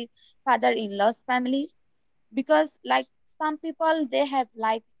family, father-in-law's family. Because like some people they have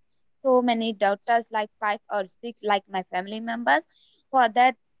like so many daughters, like five or six, like my family members. For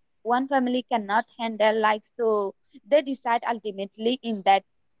that, one family cannot handle, like so they decide ultimately in that,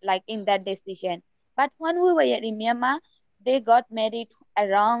 like in that decision. But when we were in Myanmar, they got married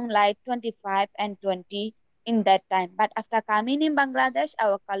around like 25 and 20 in that time. But after coming in Bangladesh,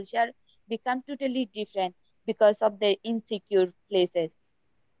 our culture become totally different because of the insecure places.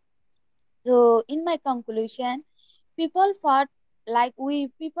 So in my conclusion, people fought, like we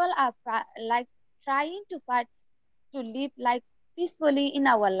people are like trying to fight to live like peacefully in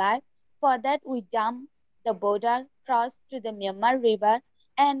our life. For that, we jump the border, cross to the Myanmar river,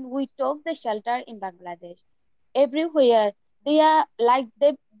 and we took the shelter in Bangladesh. Everywhere they are like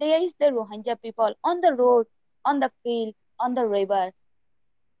there is the Rohingya people on the road, on the field, on the river,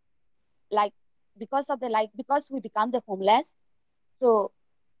 like because we become the homeless. So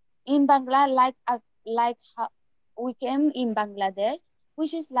in Bangladesh, like how we came in Bangladesh,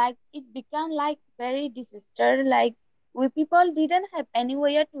 which is like it became like very disaster. Like we people didn't have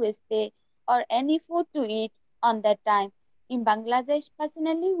anywhere to stay or any food to eat on that time. In Bangladesh,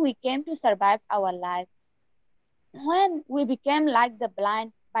 personally, we came to survive our life. When we became like the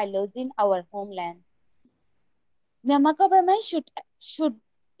blind by losing our homelands, Myanmar government should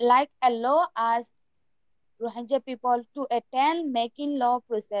like allow us Rohingya people to attend making law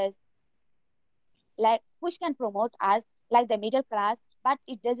process, like which can promote us like the middle class, but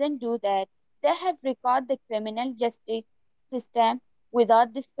it doesn't do that. They have record the criminal justice system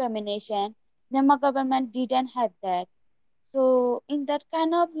without discrimination. Myanmar government didn't have that. So in that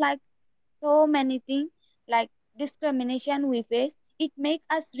kind of like so many things, like discrimination we face, it make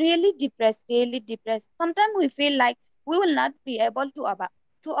us really depressed. Sometimes we feel like we will not be able to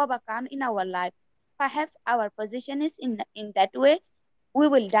overcome in our life. Perhaps our position is in that way, we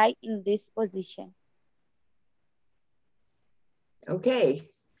will die in this position. Okay.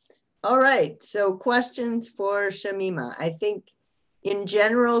 All right. So questions for Shamima. I think in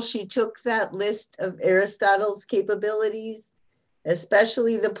general, she took that list of Aristotle's capabilities,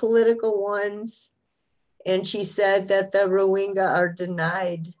 especially the political ones. And she said that the Rohingya are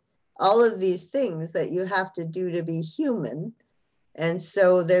denied all of these things that you have to do to be human. And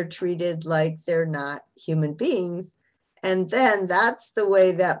so they're treated like they're not human beings. And then that's the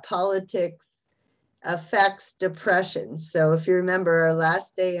way that politics affects depression. So if you remember our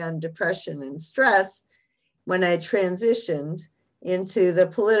last day on depression and stress, when I transitioned into the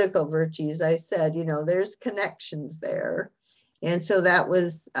political virtues, I said, there's connections there. And so that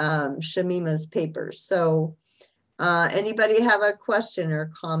was Shamima's paper. So anybody have a question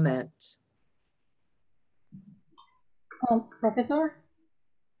or comment? Professor,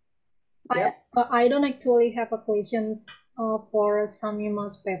 Yep. I don't actually have a question for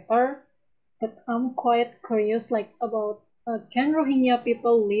Samima's paper, but I'm quite curious, like about can Rohingya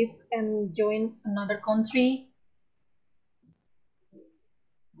people live and join another country?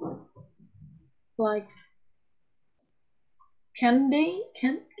 Like, can they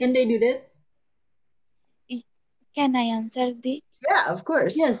do that? Can I answer this? Yeah, of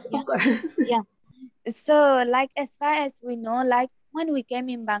course. Yes, Yeah. of course. Yeah. So, like, as far as we know, like, when we came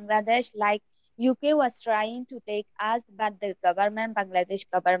in Bangladesh, like, UK was trying to take us, but the government, Bangladesh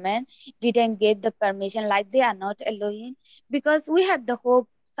government, didn't get the permission, like, they are not allowing, because we have the hope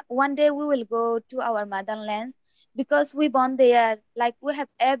one day we will go to our motherlands, because we born there, like, we have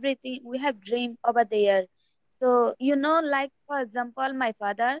everything, we have dream over there. So, like, for example, my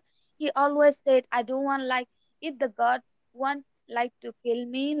father, he always said, I don't want, like, if the God want like to kill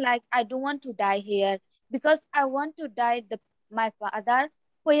me, like, I don't want to die here, because I want to die my father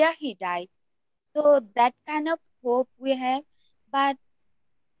where he died. So that kind of hope we have. But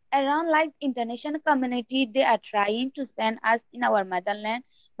around, like, international community, they are trying to send us in our motherland,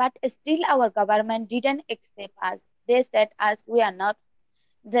 but still our government didn't accept us. They said us we are not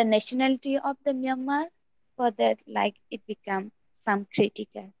the nationality of the Myanmar. For that, like, it become some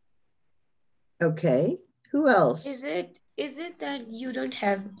critical. Okay. Who else? Is it that you don't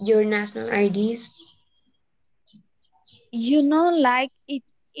have your national IDs? Like,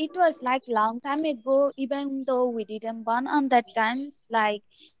 it was like long time ago, even though we didn't born on that times, like,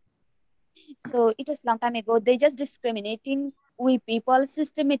 so it was long time ago, they just discriminating we people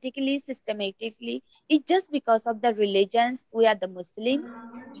systematically. It's just because of the religions. We are the Muslim,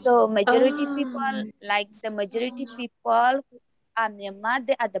 so majority Ah, people, like, the majority people who are Myanmar,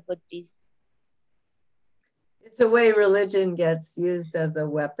 they are the Buddhists. It's a way religion gets used as a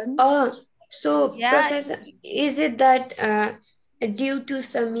weapon. oh, so Yeah. Professor, is it that due to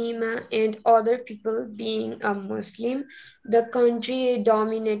Samima and other people being a Muslim, the country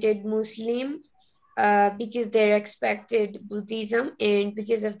dominated Muslim because they expected Buddhism, and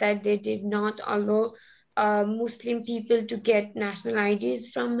because of that, they did not allow Muslim people to get national IDs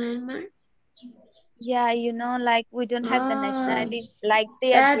from Myanmar? Yeah, like, we don't have the Ah, nationality, like,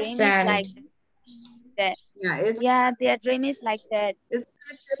 their that's dream is sad. like that. Yeah, it's Yeah, their dream is like that. it's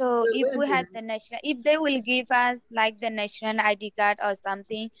not just So if we have religion. the national, if they will give us like the national ID card or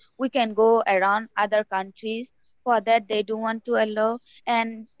something, we can go around other countries. For that, they do want to allow,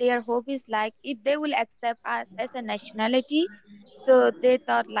 and their hope is like, if they will accept us as a nationality, so they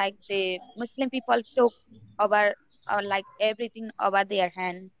thought like the Muslim people took over, or like everything over their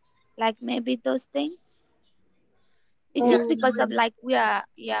hands, like maybe those things. It's Yeah, just Oh, because of, like, we are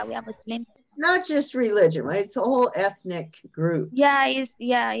Muslim. it's not just religion, right? It's a whole ethnic group. Yeah, is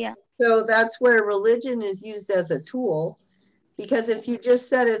yeah. So that's where religion is used as a tool. Because if you just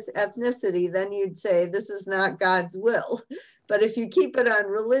said it's ethnicity, then you'd say this is not God's will. But if you keep it on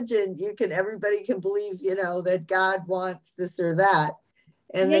religion, everybody can believe, that God wants this or that.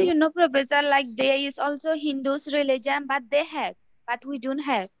 And Yeah, they Professor, like, there is also Hindus religion, but they have, but we don't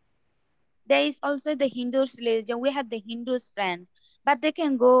have. There is also the Hindus religion. We have the Hindus friends, but they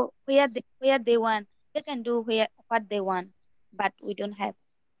can go where they want. They can do what they want, but we don't have.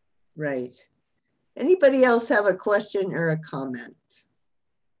 right. Anybody else have a question or a comment?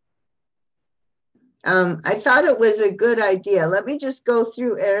 I thought it was a good idea. Let me just go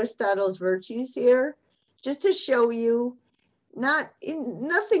through Aristotle's virtues here, just to show you.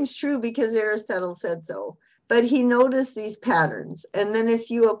 Nothing's true because Aristotle said so, but he noticed these patterns. And then if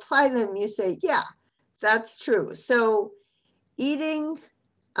you apply them, you say, yeah, that's true. So eating,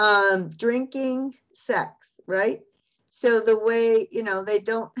 drinking, sex, right? So the way, they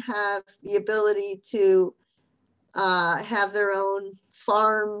don't have the ability to have their own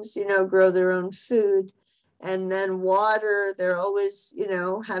farms, grow their own food. And then water, they're always,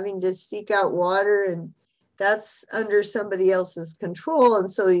 having to seek out water, and that's under somebody else's control. And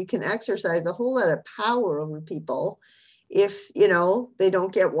so you can exercise a whole lot of power over people if, they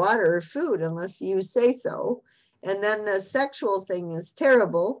don't get water or food unless you say so. And then the sexual thing is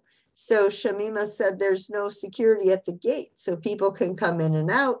terrible. So Shamima said there's no security at the gate, so people can come in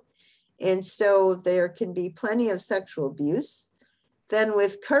and out. And so there can be plenty of sexual abuse. Then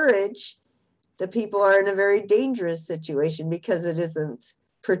with courage, the people are in a very dangerous situation because it isn't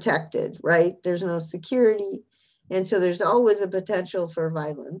protected, right? There's no security. And so there's always a potential for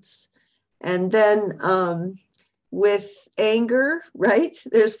violence. And then with anger, right?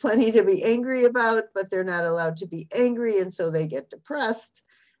 There's plenty to be angry about, but they're not allowed to be angry. And so they get depressed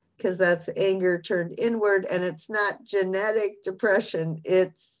because that's anger turned inward. And it's not genetic depression,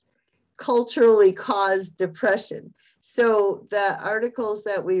 it's culturally caused depression. So the articles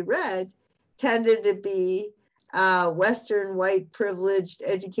that we read tended to be Western, white, privileged,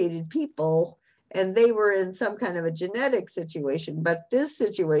 educated people, and they were in some kind of a genetic situation. But this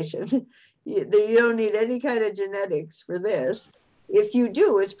situation, you don't need any kind of genetics for this. If you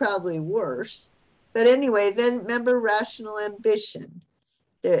do, it's probably worse. But anyway, then remember rational ambition.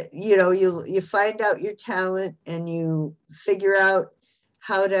 You find out your talent and you figure out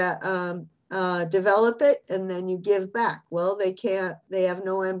how to develop it, and then you give back. Well, they have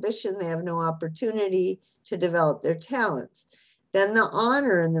no ambition, they have no opportunity to develop their talents. Then the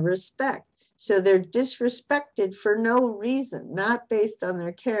honor and the respect. So they're disrespected for no reason, not based on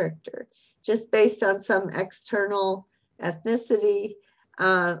their character, just based on some external ethnicity.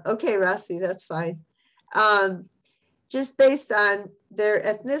 Okay, Rossi, that's fine. Just based on their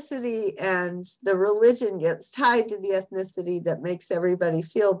ethnicity, and the religion gets tied to the ethnicity that makes everybody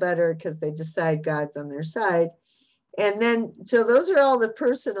feel better because they decide God's on their side. And then, so those are all the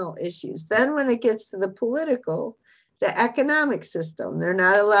personal issues. Then when it gets to the political, the economic system, they're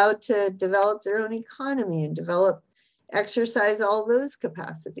not allowed to develop their own economy and exercise all those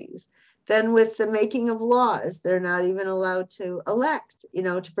capacities. Then with the making of laws, they're not even allowed to elect,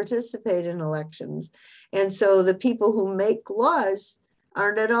 to participate in elections. And so the people who make laws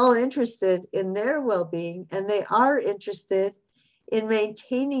aren't at all interested in their well-being, and they are interested in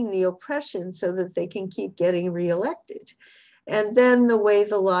maintaining the oppression so that they can keep getting reelected. And then the way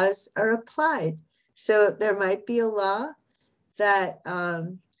the laws are applied. So there might be a law that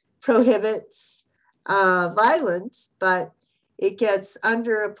prohibits violence, but it gets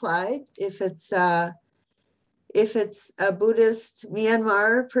underapplied if it's a Buddhist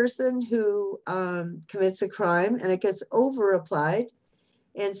Myanmar person who commits a crime, and it gets overapplied.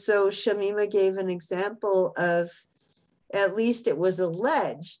 And so Shamima gave an example of, at least it was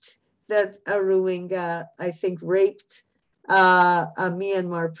alleged that a Rohingya, I think, raped a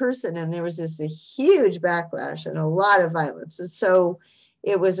Myanmar person, and there was this a huge backlash and a lot of violence. And so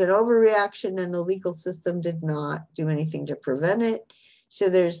it was an overreaction, and the legal system did not do anything to prevent it. So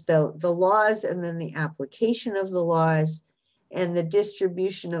there's the laws, and then the application of the laws, and the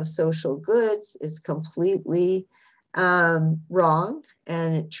distribution of social goods is completely wrong.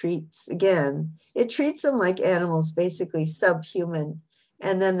 And it treats them like animals, basically subhuman.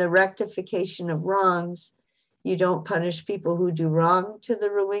 And then the rectification of wrongs, you don't punish people who do wrong to the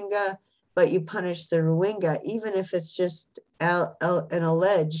Rohingya, but you punish the Rohingya, even if it's just an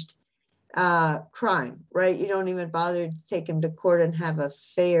alleged crime, right? You don't even bother to take him to court and have a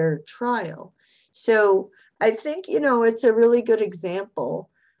fair trial. So I think, it's a really good example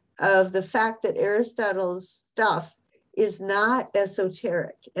of the fact that Aristotle's stuff is not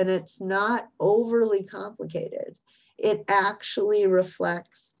esoteric, and it's not overly complicated. It actually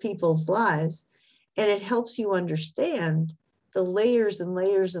reflects people's lives, and it helps you understand the layers and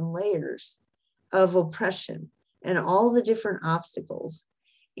layers and layers of oppression and all the different obstacles.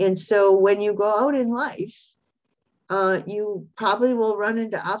 And so when you go out in life, you probably will run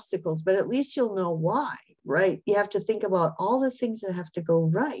into obstacles, but at least you'll know why, right? You have to think about all the things that have to go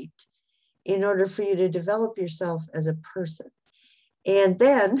right in order for you to develop yourself as a person. And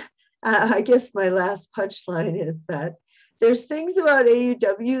then I guess my last punchline is that there's things about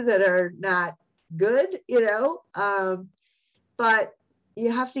AUW that are not good, but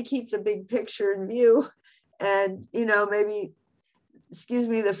you have to keep the big picture in view. And, maybe,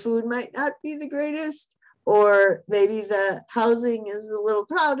 the food might not be the greatest, or maybe the housing is a little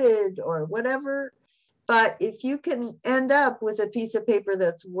crowded or whatever. But if you can end up with a piece of paper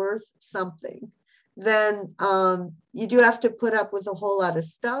that's worth something, then you do have to put up with a whole lot of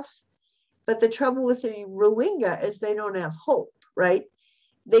stuff. But the trouble with the Rohingya is they don't have hope, right?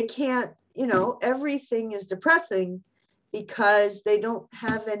 They can't, everything is depressing because they don't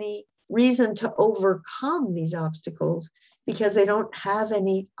have any reason to overcome these obstacles, because they don't have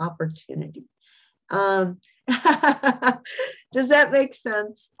any opportunity. Does that make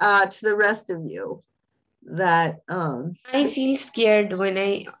sense to the rest of you? That I feel scared when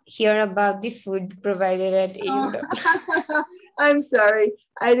I hear about the food provided at AUW. I'm sorry.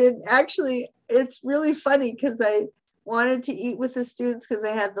 I didn't actually, it's really funny because I wanted to eat with the students because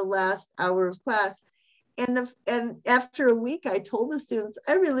I had the last hour of class. And after a week, I told the students,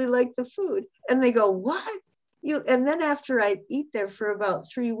 I really like the food. And they go, what? And then after I eat there for about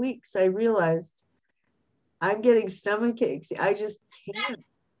 3 weeks, I realized I'm getting stomach aches. I just can't.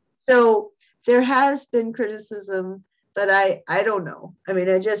 So there has been criticism, but I don't know. I mean,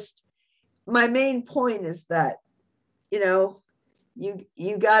 my main point is that,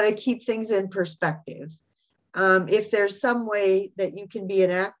 you got to keep things in perspective. If there's some way that you can be an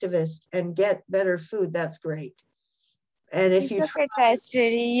activist and get better food, that's great. And if It's you okay,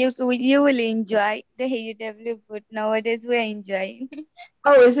 Kasturi. You will enjoy the AUW food. Nowadays we are enjoying.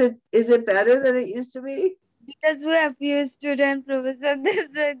 is it better than it used to be? Because we have few student professors, that's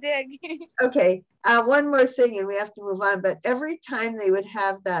why they are Okay, one more thing and we have to move on, but every time they would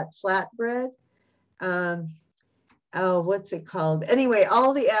have that flatbread, what's it called? Anyway,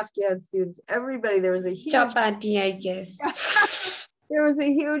 all the Afghan students, everybody, there was a huge Chapati, I guess. there was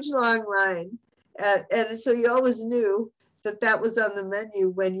a huge long line. And so you always knew that was on the menu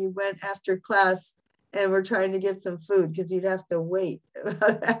when you went after class and were trying to get some food because you'd have to wait.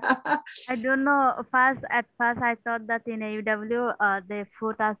 I don't know. At first, I thought that in AUW, the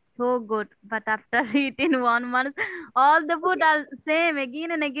food are so good, but after eating 1 month, all the food are same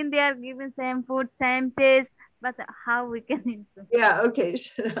again and again. They are giving same food, same taste. But how we can eat? Yeah, okay.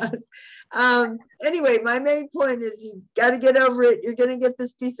 Anyway, my main point is you got to get over it. You're going to get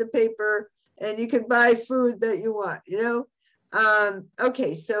this piece of paper and you can buy food that you want,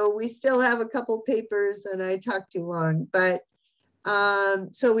 Okay, so we still have a couple papers and I talked too long, but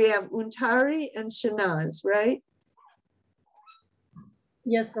so we have Untari and Shanaz, right?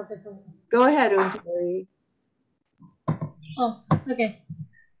 Yes, Professor. Go ahead, Untari. Oh, okay.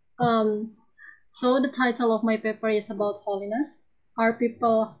 So the title of my paper is about holiness. Are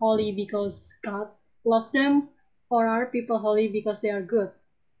people holy because God loved them, or are people holy because they are good?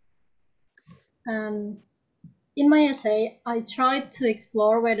 And in my essay, I tried to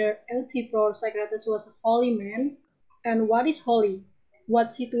explore whether Euthyphro or Socrates was a holy man, and what is holy,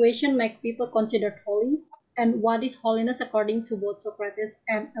 what situation make people considered holy, and what is holiness according to both Socrates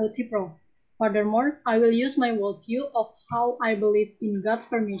and Euthyphro. Furthermore, I will use my worldview of how I believe in God's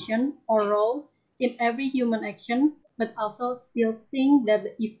permission or role in every human action, but also still think that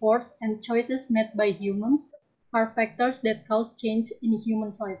the efforts and choices made by humans are factors that cause change in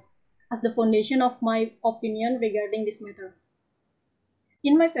human life as the foundation of my opinion regarding this matter.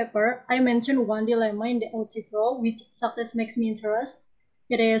 In my paper, I mentioned one dilemma in the Euthyphro which success makes me interested.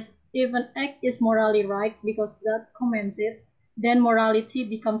 It is, if an act is morally right because God commands it, then morality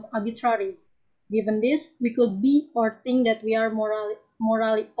becomes arbitrary. Given this, we could be or think that we are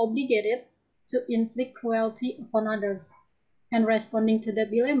morally obligated to inflict cruelty upon others. And responding to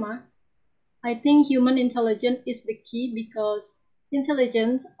that dilemma, I think human intelligence is the key because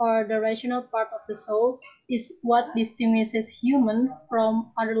intelligence, or the rational part of the soul, is what distinguishes human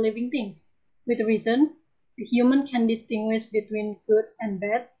from other living things. With reason, the human can distinguish between good and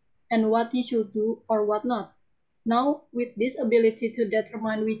bad, and what he should do or what not. Now, with this ability to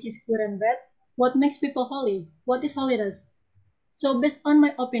determine which is good and bad, what makes people holy? What is holiness? So based on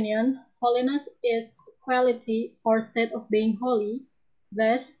my opinion, holiness is a quality or state of being holy,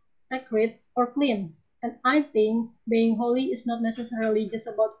 blessed, sacred, or clean. And I think being holy is not necessarily just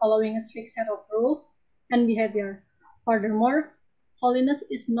about following a strict set of rules and behavior. Furthermore, holiness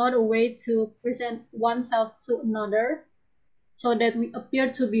is not a way to present oneself to another so that we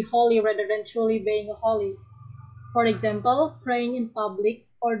appear to be holy rather than truly being holy. For example, praying in public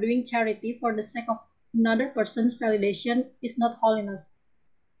or doing charity for the sake of another person's validation is not holiness.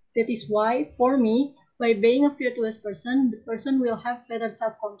 That is why, for me, by being a virtuous person, the person will have better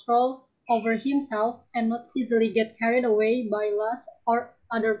self-control over himself and not easily get carried away by lust or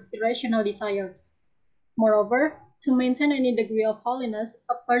other irrational desires. Moreover, to maintain any degree of holiness,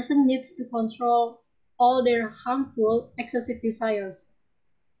 a person needs to control all their harmful, excessive desires.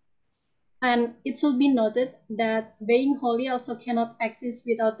 And it should be noted that being holy also cannot exist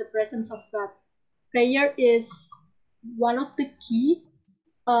without the presence of God. Prayer is one of the key,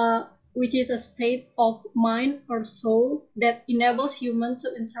 which is a state of mind or soul that enables humans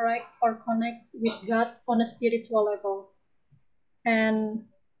to interact or connect with God on a spiritual level. And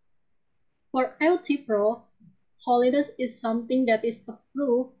for Euthyphro, holiness is something that is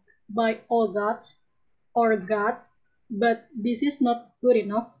approved by all gods or God, but this is not good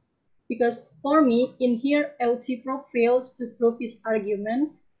enough because for me, in here, Euthyphro fails to prove his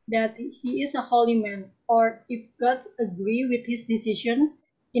argument that he is a holy man or if gods agree with his decision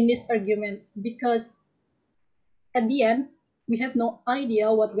in this argument because at the end, we have no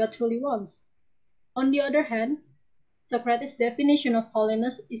idea what God truly wants. On the other hand, Socrates' definition of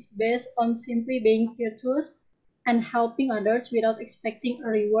holiness is based on simply being virtuous and helping others without expecting a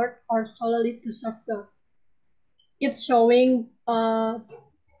reward or solely to serve God. It's showing uh,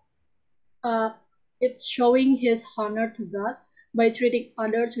 it's showing his honor to God, by treating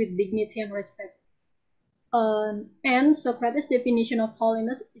others with dignity and respect. And Socrates' definition of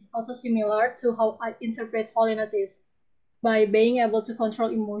holiness is also similar to how I interpret holiness is by being able to control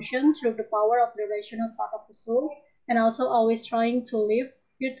emotion through the power of the rational part of the soul, and also always trying to live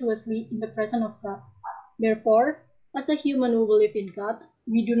virtuously in the presence of God. Therefore, as a human who believe in God,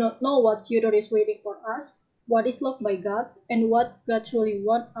 we do not know what future is waiting for us, what is loved by God, and what God truly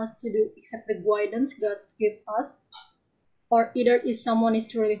wants us to do except the guidance God gives us, or either is someone is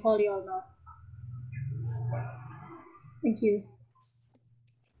truly holy or not. Thank you.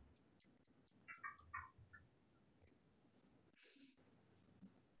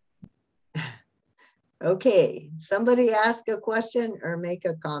 Okay, somebody ask a question or make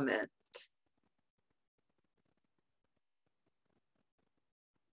a comment.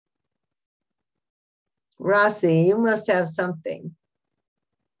 Rossi, you must have something.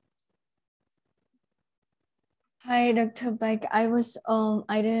 Hi, Dr. Beck. I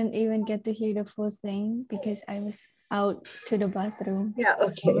didn't even get to hear the full thing because I was out to the bathroom. Yeah,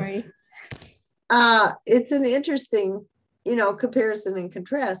 okay. Sorry. It's an interesting, comparison and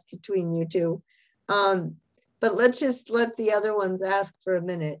contrast between you two. But let's just let the other ones ask for a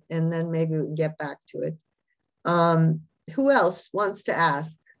minute and then maybe we can get back to it. Who else wants to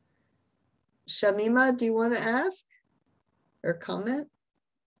ask? Shamima, do you want to ask or comment?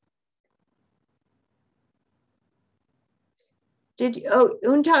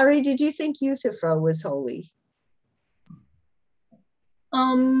 Untari, did you think Euthyphro was holy?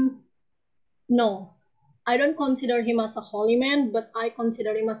 No, I don't consider him as a holy man, but I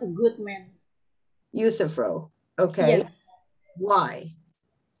consider him as a good man. Euthyphro, okay. Yes. Why?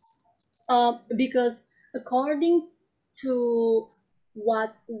 Because according to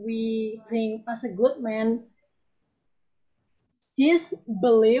what we think as a good man, he's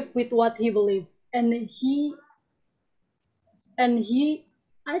believed with what he believed, and I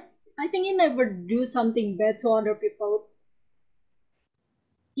think he never do something bad to other people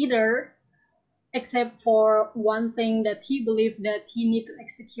either, except for one thing that he believed that he need to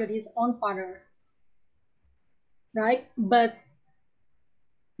execute his own father, right? But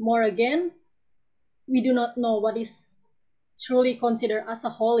more again, we do not know what is truly considered as a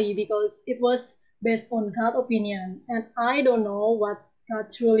holy because it was based on God's opinion, and I don't know what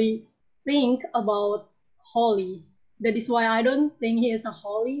God truly think about holy. That is why I don't think he is a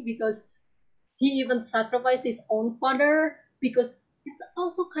holy, because he even sacrificed his own father, because it's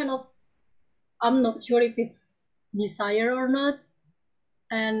also kind of, I'm not sure if it's desire or not.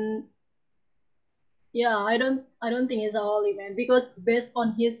 And yeah, I don't think he's a holy man, because based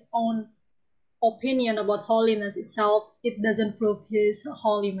on his own opinion about holiness itself, it doesn't prove he's a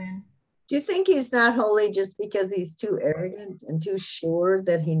holy man. Do you think he's not holy just because he's too arrogant and too sure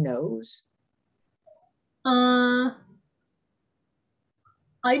that he knows?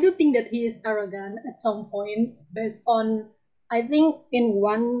 I do think that he is arrogant at some point, based on, I think in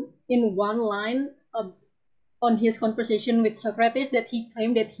one line on his conversation with Socrates, that he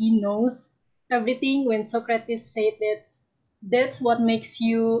claimed that he knows everything, when Socrates said that that's what makes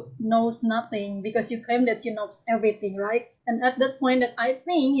you knows nothing, because you claim that you knows everything, right? And at that point, that I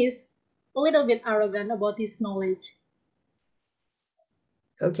think he's a little bit arrogant about his knowledge.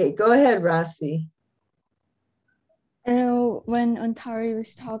 Okay, go ahead, Rossi. When Ontari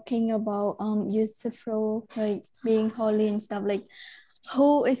was talking about Euthyphro like being holy and stuff, like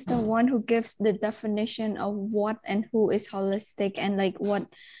who is the one who gives the definition of what and who is holistic, and like what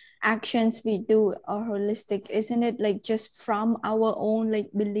actions we do are holistic? Isn't it like just from our own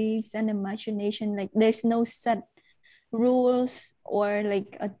like beliefs and imagination? Like there's no set rules or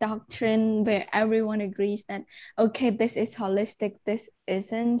like a doctrine where everyone agrees that okay, this is holistic, this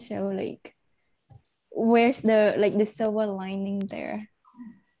isn't. So like where's the silver lining there?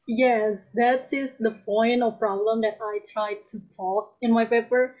 Yes, that is the point of problem that I tried to talk in my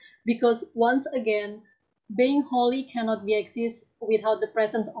paper, because once again, being holy cannot be exist without the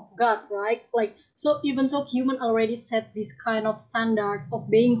presence of God, right? Like, so even though human already set this kind of standard of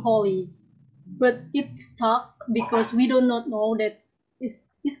being holy, but it's stuck because we do not know that is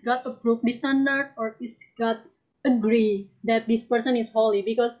God approve this standard, or is God agree that this person is holy?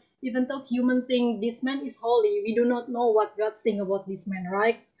 Because even though human think this man is holy, we do not know what God think about this man,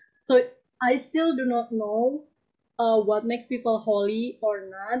 right? So I still do not know what makes people holy or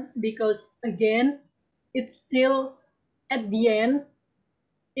not, because again, it's still at the end,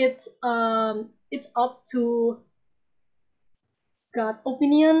 it's up to God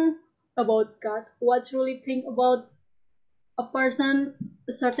opinion about God, what truly think about a person,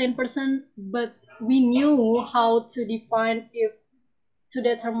 a certain person. But we knew how to define, if to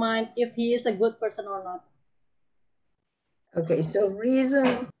determine if he is a good person or not. Okay, so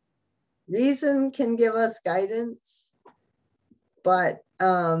reason can give us guidance, but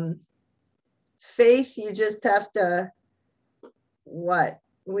faith, you just have to, what?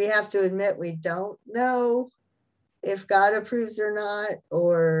 We have to admit we don't know if God approves or not,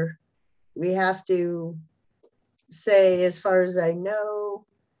 or we have to say, as far as I know,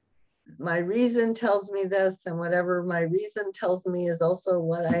 my reason tells me this, and whatever my reason tells me is also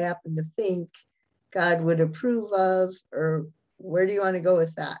what I happen to think God would approve of, or where do you want to go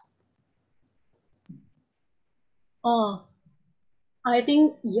with that? I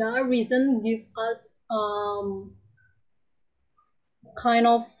think reason give us kind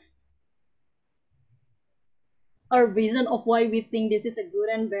of a reason of why we think this is a good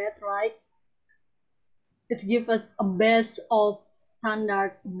and bad, right? It gives us a base of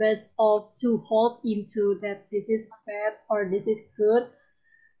standard, base of to hold into that this is bad or this is good.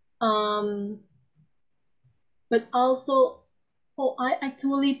 But also, I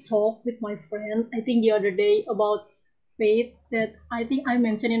actually talked with my friend, I think the other day, about faith, that I think I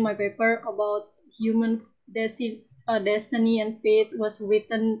mentioned in my paper about human destiny and faith was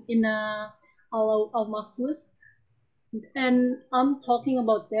written in a al-Mahfuz. And I'm talking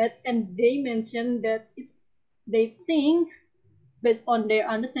about that, and they mentioned that they think, based on their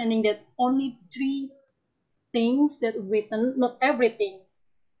understanding, that only three things that written, not everything.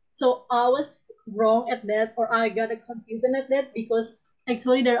 So I was wrong at that, or I got a confusion at that, because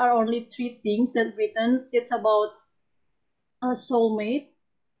actually there are only three things that written. It's about a soulmate,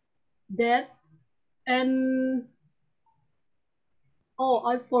 death, and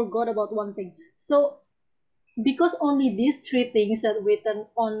I forgot about one thing. So because only these three things that written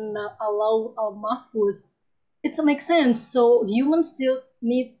on Allah al Mahfuz, it makes sense. So humans still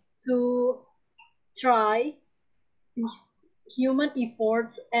need to try, human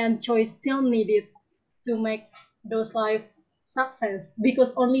efforts and choice still needed to make those life success,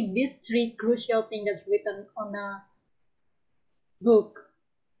 because only these three crucial things that's written on a book.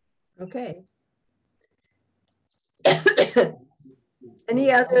 Okay.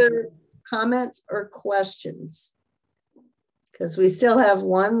 Any other comments or questions? Because we still have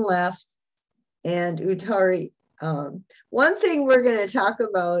one left. And Utari, one thing we're going to talk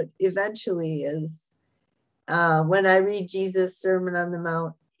about eventually is when I read Jesus' Sermon on the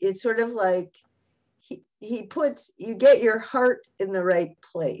Mount, it's sort of like he puts, you get your heart in the right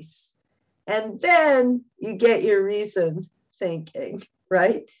place, and then you get your reason thinking,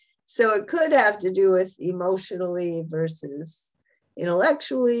 right? So it could have to do with emotionally versus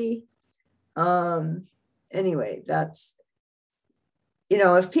intellectually. Anyway, that's,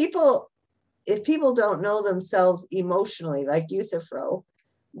 if people don't know themselves emotionally, like Euthyphro,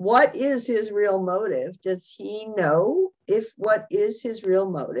 what is his real motive? Does he know what is his real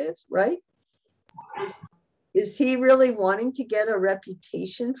motive, right? Is he really wanting to get a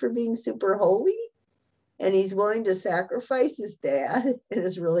reputation for being super holy? And he's willing to sacrifice his dad and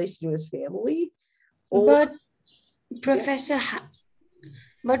his relation to his family? But Professor, how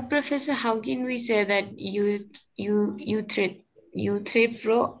can we say that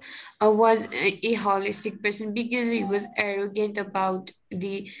Euthyphro was a holistic person, because he was arrogant about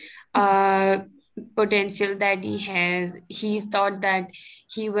the potential that he has. He thought that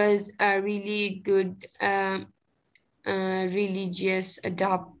he was a really good religious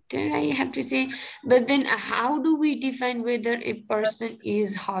adopter, I have to say. But then, how do we define whether a person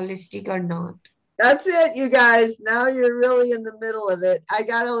is holistic or not? That's it, you guys. Now you're really in the middle of it. I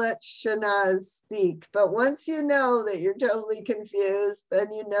gotta let Shanaz speak. But once you know that you're totally confused,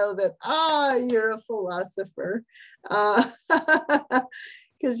 then you know that, you're a philosopher.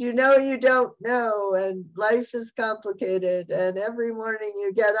 Because you don't know, and life is complicated. And every morning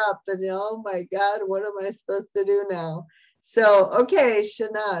you get up and, oh my God, what am I supposed to do now? So, okay,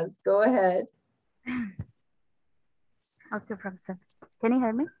 Shanaz, go ahead. Okay, Professor. Can you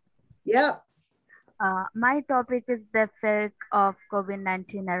hear me? Yep. My topic is the effect of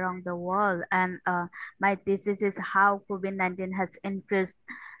COVID-19 around the world, and my thesis is how COVID-19 has increased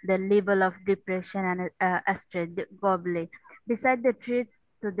the level of depression and stress globally. Besides the threat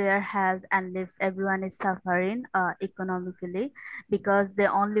to their health and lives, everyone is suffering economically, because the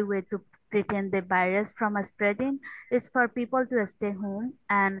only way to prevent the virus from spreading is for people to stay home,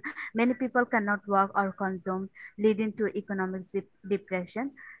 and many people cannot work or consume, leading to economic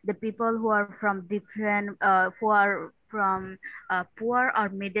depression. The people who are from poor or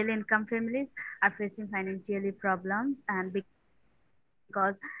middle income families are facing financially problems, and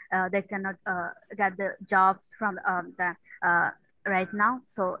because they cannot get the jobs from the right now,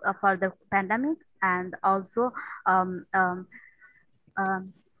 so for the pandemic. And also um, um,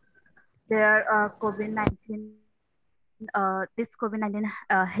 um, there are COVID-19 this COVID-19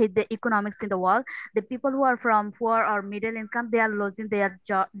 hit the economics in the world, the people who are from poor or middle income, they are losing their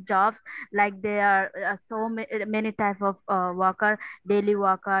jobs. Like there are many type of worker, daily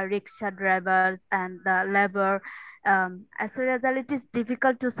worker, rickshaw drivers, and the labor. As a result, it is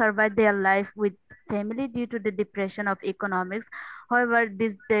difficult to survive their life with family due to the depression of economics. However,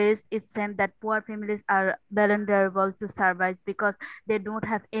 these days it seems that poor families are vulnerable to survive because they don't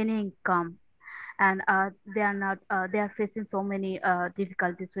have any income, and they are not they are facing so many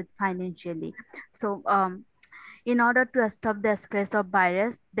difficulties with financially. So in order to stop the spread of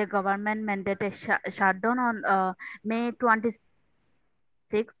virus, the government mandated shutdown on May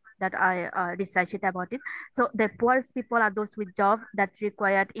 26 that I researched about it. So the poorest people are those with jobs that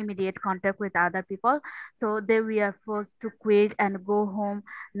required immediate contact with other people. So they were forced to quit and go home.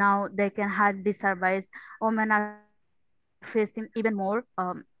 Now they can hardly survive. Women are facing even more.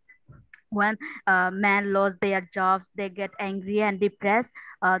 When men lose their jobs, they get angry and depressed.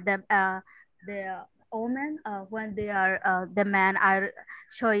 The women, when they are the men are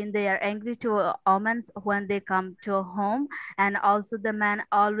showing they are angry to women when they come to home. And also the men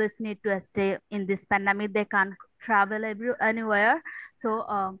always need to stay in this pandemic, they can't travel anywhere.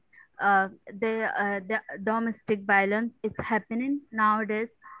 So the domestic violence is happening nowadays,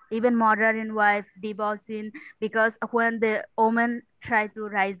 even murder in wife, divorcing, because when the women try to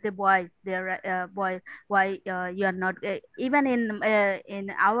raise the boys, their boy, why you are not even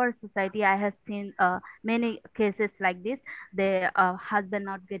in our society I have seen many cases like this. The husband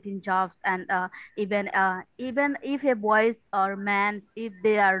not getting jobs, and even if a boys or mans, if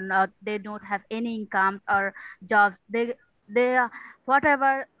they are not, they don't have any incomes or jobs, they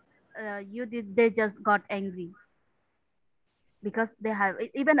whatever you did, they just got angry, because they have,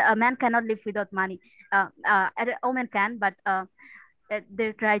 even a man cannot live without money. A woman can, but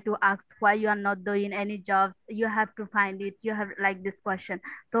they try to ask why you are not doing any jobs, you have to find it, you have like this question.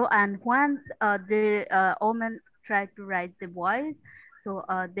 So and when the women try to raise the boys, so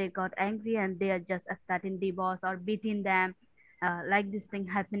they got angry and they are just starting divorce or beating them, like this thing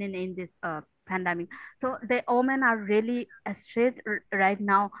happening in this pandemic. So the women are really straight right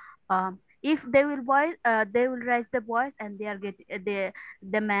now. If they will boys, they will raise the boys and they are getting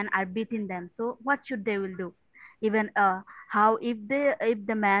the men are beating them. So what should they will do? Even how, if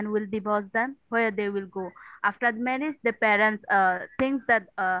the man will divorce them, where they will go after the marriage? The parents thinks that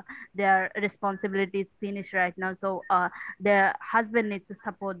their responsibility is finished right now, so the husband need to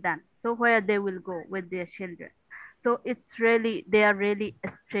support them, so where they will go with their children? So it's really, they are really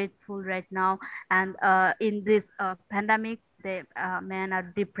straightful right now. And in this pandemics, the men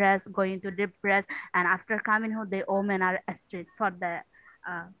are depressed, going to depress, and after coming home the women are straight for the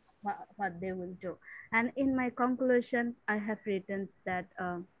what they will do. And in my conclusions, I have written that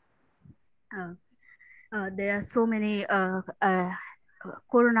uh, there are so many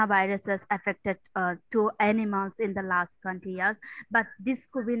coronaviruses affected to animals in the last 20 years, but this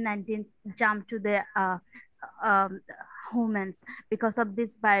COVID-19 jumped to the um, humans. Because of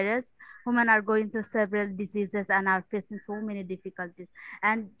this virus, women are going through several diseases and are facing so many difficulties.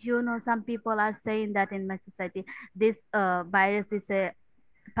 And you know, some people are saying that in my society, this virus is a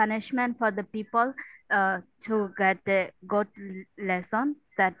punishment for the people to get the God lesson,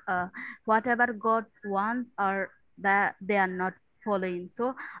 that whatever God wants, or that they are not following.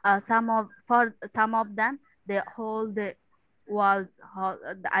 So for some of them, they hold the walls.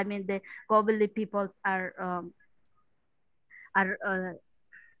 I mean, the Gobeli peoples are I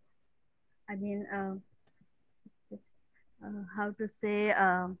mean, how to say,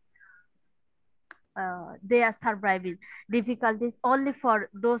 they are surviving difficulties. Only for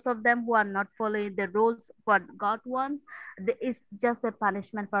those of them who are not following the rules what God wants, it's just a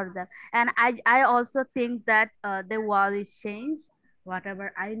punishment for them. And I also think that the world is changed,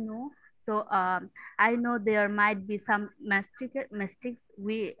 whatever I know. So I know there might be some mistakes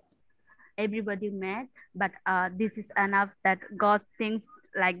we everybody made, but this is enough that God thinks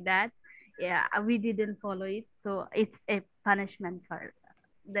like that. Yeah, we didn't follow it, so it's a punishment for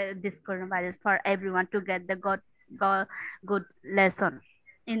this coronavirus, for everyone to get the god good lesson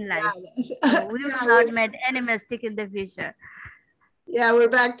in life. So we will not make any mistake in the future. Yeah, we're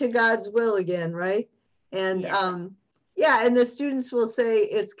back to God's will again, right? And yeah, and the students will say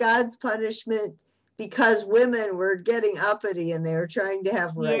it's God's punishment because women were getting uppity and they were trying to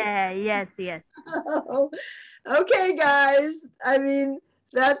have rights. Yeah, yes. Okay, guys. I mean,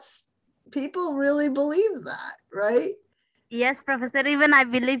 that's, people really believe that, right? Yes, Professor, even I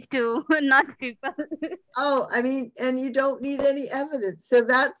believe too. Not people. Oh, I mean, and you don't need any evidence. So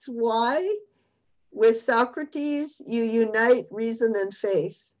that's why with Socrates, you unite reason and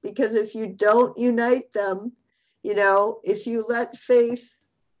faith, because if you don't unite them, You know, if you let faith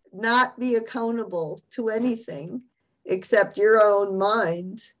not be accountable to anything except your own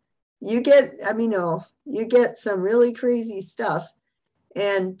mind, you get, I mean, no, you get some really crazy stuff.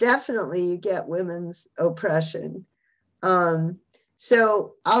 And definitely you get women's oppression.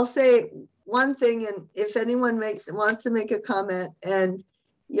 So I'll say one thing, and if anyone wants to make a comment, and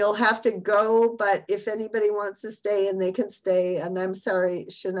you'll have to go, but if anybody wants to stay, and they can stay, and I'm sorry,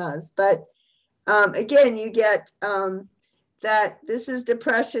 Shanaz, but again, you get that this is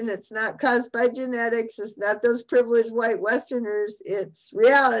depression. It's not caused by genetics. It's not those privileged white Westerners. It's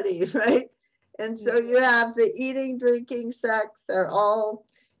reality, right? And so you have the eating, drinking, sex are all,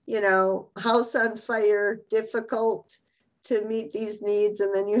 you know, house on fire, difficult to meet these needs.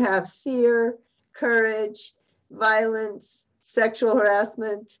 And then you have fear, courage, violence, sexual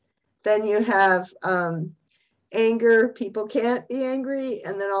harassment. Then you have anger. People can't be angry.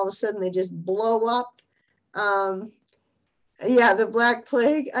 And then all of a sudden they just blow up. Yeah, the Black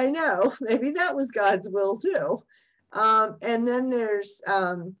Plague, I know, maybe that was God's will too. And then there's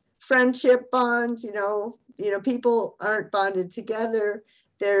friendship bonds, you know, people aren't bonded together.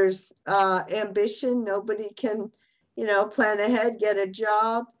 There's ambition. Nobody can, you know, plan ahead, get a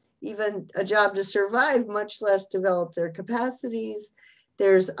job, even a job to survive, much less develop their capacities.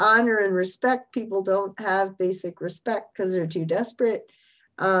 There's honor and respect. People don't have basic respect because they're too desperate.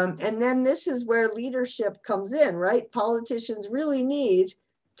 And then this is where leadership comes in, right? Politicians really need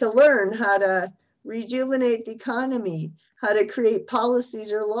to learn how to rejuvenate the economy, how to create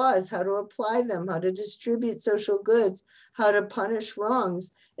policies or laws, how to apply them, how to distribute social goods, how to punish wrongs.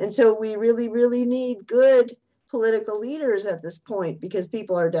 And so we really, really need good political leaders at this point because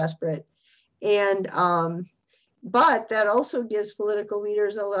people are desperate. And but that also gives political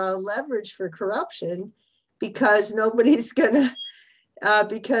leaders a lot of leverage for corruption because nobody's gonna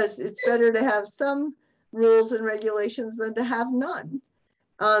because it's better to have some rules and regulations than to have none.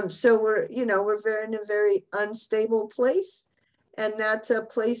 So we're, you know, we're in a very unstable place, and that's a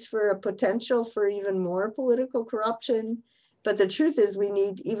place for a potential for even more political corruption. But the truth is we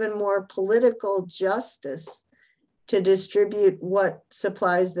need even more political justice to distribute what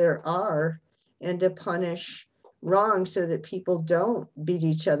supplies there are and to punish wrong so that people don't beat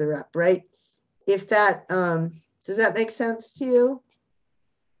each other up, right? If that, does that make sense to you?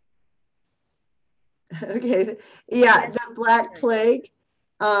 Okay, yeah, Yes. the Black Plague.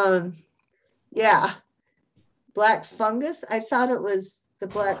 Yeah, black fungus. I thought it was the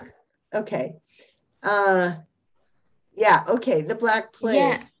black. Okay. Yeah, okay, the Black Plague.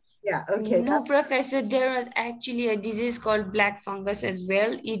 Yeah. Yeah, okay. No, Professor, there was actually a disease called black fungus as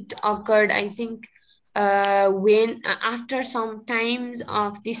well. It occurred, I think, when after some times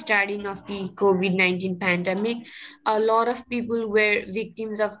of the starting of the COVID-19 pandemic, a lot of people were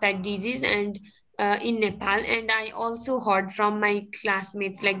victims of that disease and in Nepal. And I also heard from my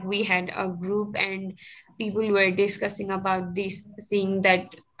classmates, like we had a group and people were discussing about this, saying that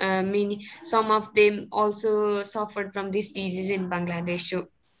many some of them also suffered from this disease in Bangladesh. So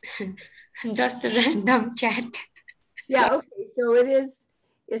just a random chat. Yeah, okay. So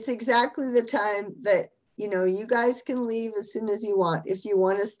it's exactly the time that, you know, you guys can leave as soon as you want if you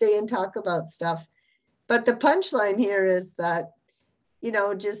want to stay and talk about stuff. But the punchline here is that, you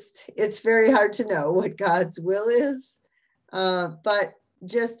know, just it's very hard to know what God's will is. But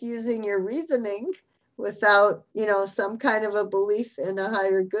just using your reasoning without, you know, some kind of a belief in a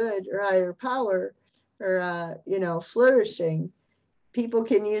higher good or higher power or, you know, flourishing, people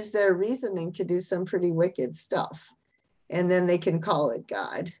can use their reasoning to do some pretty wicked stuff. And then they can call it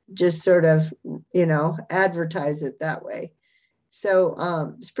God, just sort of, you know, advertise it that way. So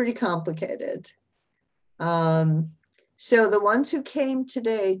it's pretty complicated. So the ones who came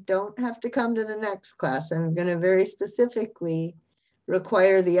today don't have to come to the next class. I'm going to very specifically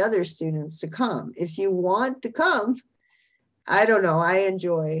require the other students to come. If you want to come, I don't know. I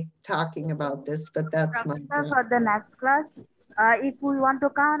enjoy talking about this, but that's my Professor, job. for the next class, if we want to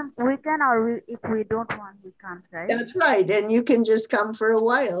come, we can, or if we don't want, we can't, right? That's right. And you can just come for a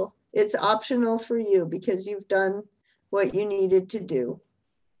while. It's optional for you because you've done what you needed to do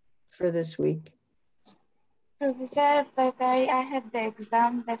for this week. Professor, bye-bye. I have the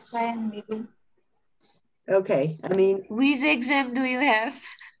exam. That's why I'm leaving. Okay. I mean, Which exam do you have?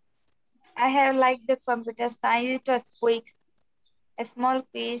 I have like the computer science. It was quick. A small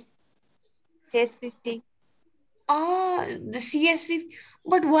quiz. Chess 50. Oh, the CS50.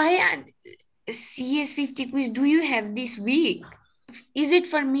 But why CS50 quiz do you have this week? Is it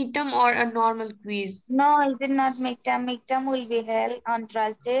for midterm or a normal quiz? No, it did not midterm. Midterm will be held on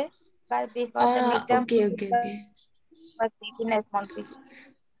Thursday. But before the midterm, Okay, okay, okay. was taking a small quiz.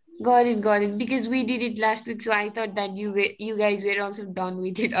 Got it, got it. Because we did it last week, so I thought that you guys were also done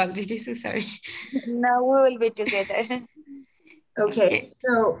with it already. So sorry. Now we will be together. Okay, Okay.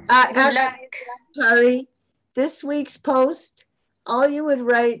 so Good luck. sorry, this week's post, all you would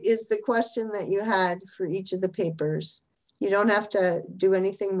write is the question that you had for each of the papers. You don't have to do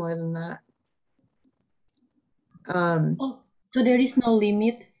anything more than that. Oh, so there is no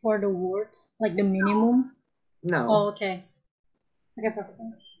limit for the words, like the minimum? No, Oh, okay. Okay, perfect.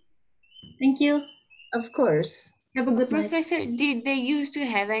 Thank you. of course. Have a good night. Professor, did they used to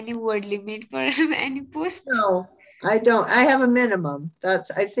have any word limit for any posts? No, I don't. I have a minimum.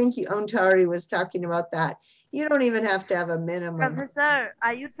 I think Ontari was talking about that. You don't even have to have a minimum. Professor,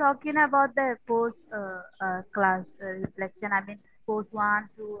 are you talking about the post class reflection? I mean, post 1,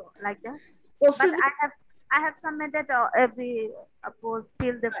 2, like that. Well, for But the, I have submitted every post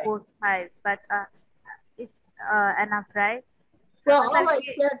till the right. post 5, but it's enough, right? Well,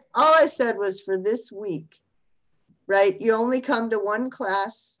 Professor, all I said was for this week, right? You only come to one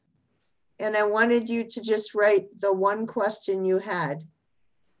class, and I wanted you to just write the one question you had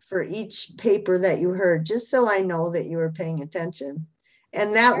for each paper that you heard, just so I know that you were paying attention.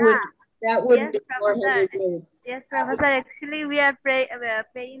 And that would yes, be Professor. 400 words. Yes, Professor. Actually, we are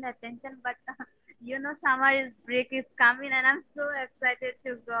paying attention, but you know, summer break is coming, and I'm so excited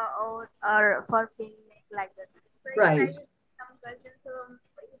to go out or for picnic like that. So if I Right. get some questions, so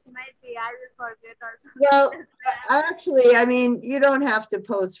it might be I will forget or something. Well, actually, I mean, you don't have to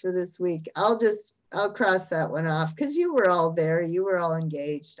post for this week. I'll cross that one off because you were all there. You were all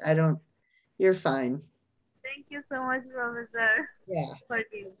engaged. You're fine. Thank you so much, Professor. Yeah, For no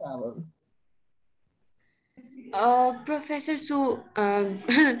this. problem. Professor, so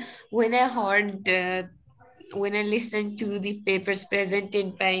when I heard when I listened to the papers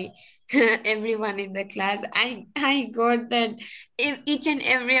presented by everyone in the class, I got that each and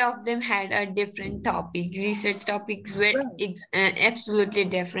every of them had a different topic. Research topics were Right. absolutely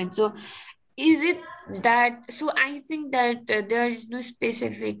different. So is it that? So I think that there is no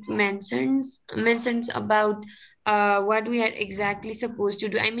specific mentions about what we are exactly supposed to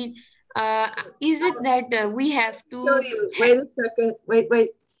do. I mean, is it that we have Show to? you. Wait a second. Wait.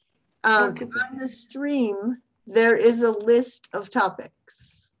 Okay, On the stream, there is a list of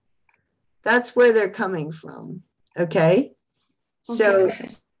topics. That's where they're coming from. Okay. So,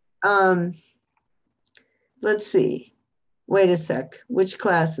 Professor. let's see. Wait a sec. Which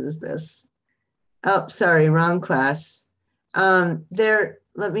class is this? Oh, sorry, wrong class.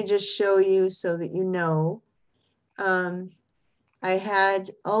 Let me just show you so that you know. I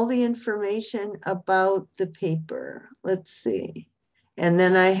had all the information about the paper. Let's see. And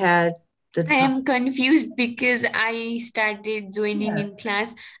then I had the I am confused because I started joining Yeah. in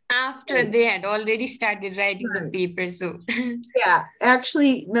class after Right. they had already started writing the Right. paper. So Yeah,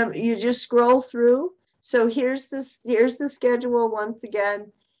 actually, you just scroll through. So here's the schedule once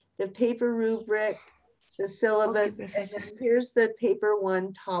again, the paper rubric, the syllabus, okay, Professor. and then here's the paper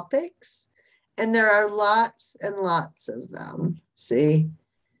 1 topics. And there are lots and lots of them. See?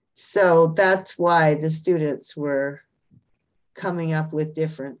 So that's why the students were coming up with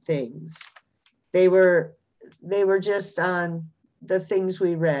different things. They were just on the things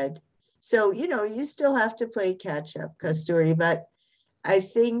we read. So, you still have to play catch up, Kasturi, but I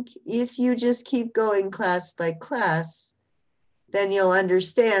think if you just keep going class by class, then you'll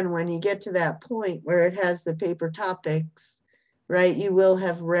understand when you get to that point where it has the paper topics, right? You will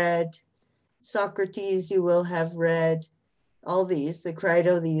have read Socrates, you will have read all these, the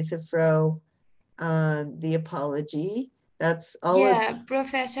Crito, the Euthyphro, the Apology. That's all of Yeah,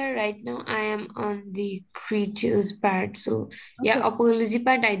 Professor, right now I am on the creatures part. So yeah, Okay. apology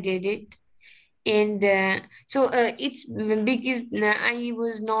part I did it. And it's because I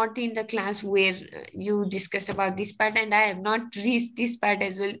was not in the class where you discussed about this part, and I have not reached this part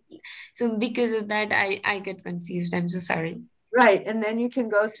as well. So because of that, I get confused. I'm so sorry. Right, and then you can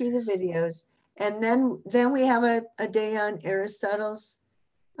go through the videos. And then we have a day on Aristotle's.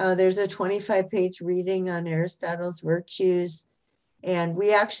 There's a 25-page reading on Aristotle's virtues. And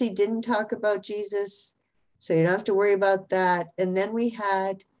we actually didn't talk about Jesus, so you don't have to worry about that. And then we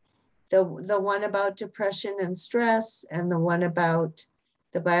had the one about depression and stress, and the one about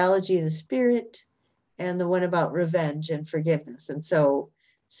the biology of the spirit, and the one about revenge and forgiveness. And so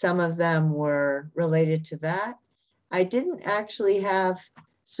some of them were related to that. I didn't actually have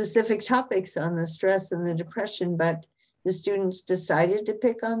specific topics on the stress and the depression, but the students decided to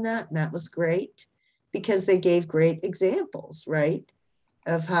pick on that, and that was great because they gave great examples, right,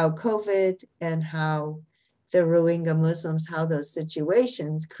 of how COVID and how the Rohingya Muslims, how those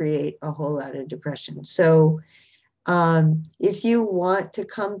situations create a whole lot of depression. So If you want to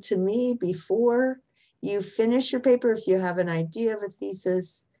come to me before you finish your paper, if you have an idea of a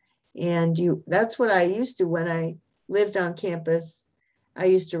thesis, and that's what I used to when I lived on campus. I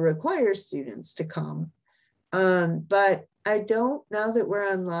used to require students to come. But I don't now that we're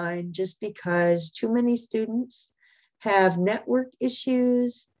online, just because too many students have network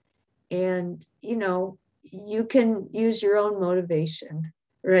issues, and you can use your own motivation,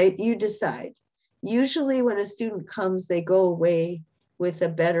 right? You decide. Usually when a student comes, they go away with a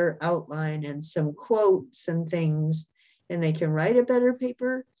better outline and some quotes and things, and they can write a better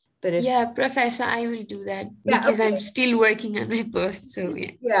paper. But if Yeah, Professor, I will do that yeah, because okay. I'm still working on my post. So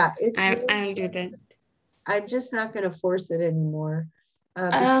Yeah, it's I really, will do that. I'm just not going to force it anymore.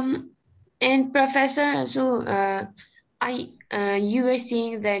 And Professor, so you were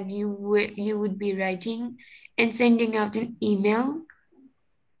saying that you would be writing and sending out an email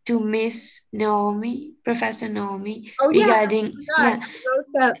to Miss Naomi, Professor Naomi, Oh yeah, regarding I wrote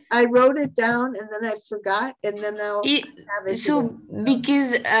that. I wrote it down and then I forgot, and then now It, I have it today. so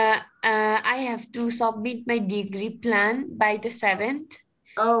because I have to submit my degree plan by the 7th,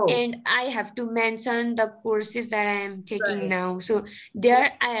 Oh, and I have to mention the courses that I am taking right. now. So Yeah, there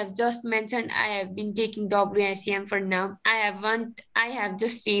I have just mentioned I have been taking WICM for now. I have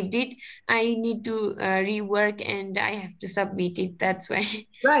just saved it. I need to rework and I have to submit it. That's why.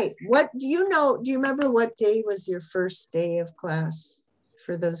 right. What do you know? Do you remember what day was your first day of class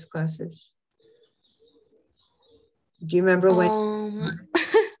for those classes? Do you remember when?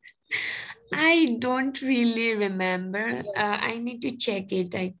 I don't really remember. I need to check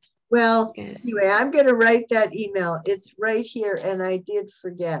it, I Well, guess. anyway, I'm going to write that email. It's right here, and I did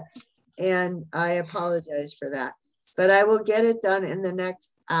forget, and I apologize for that. But I will get it done in the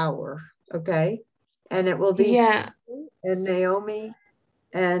next hour, okay? And it will be Yeah. and Naomi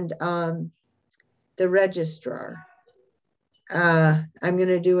and the registrar. I'm going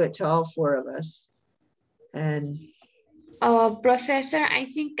to do it to all four of us. And Professor, I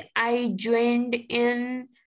think I joined in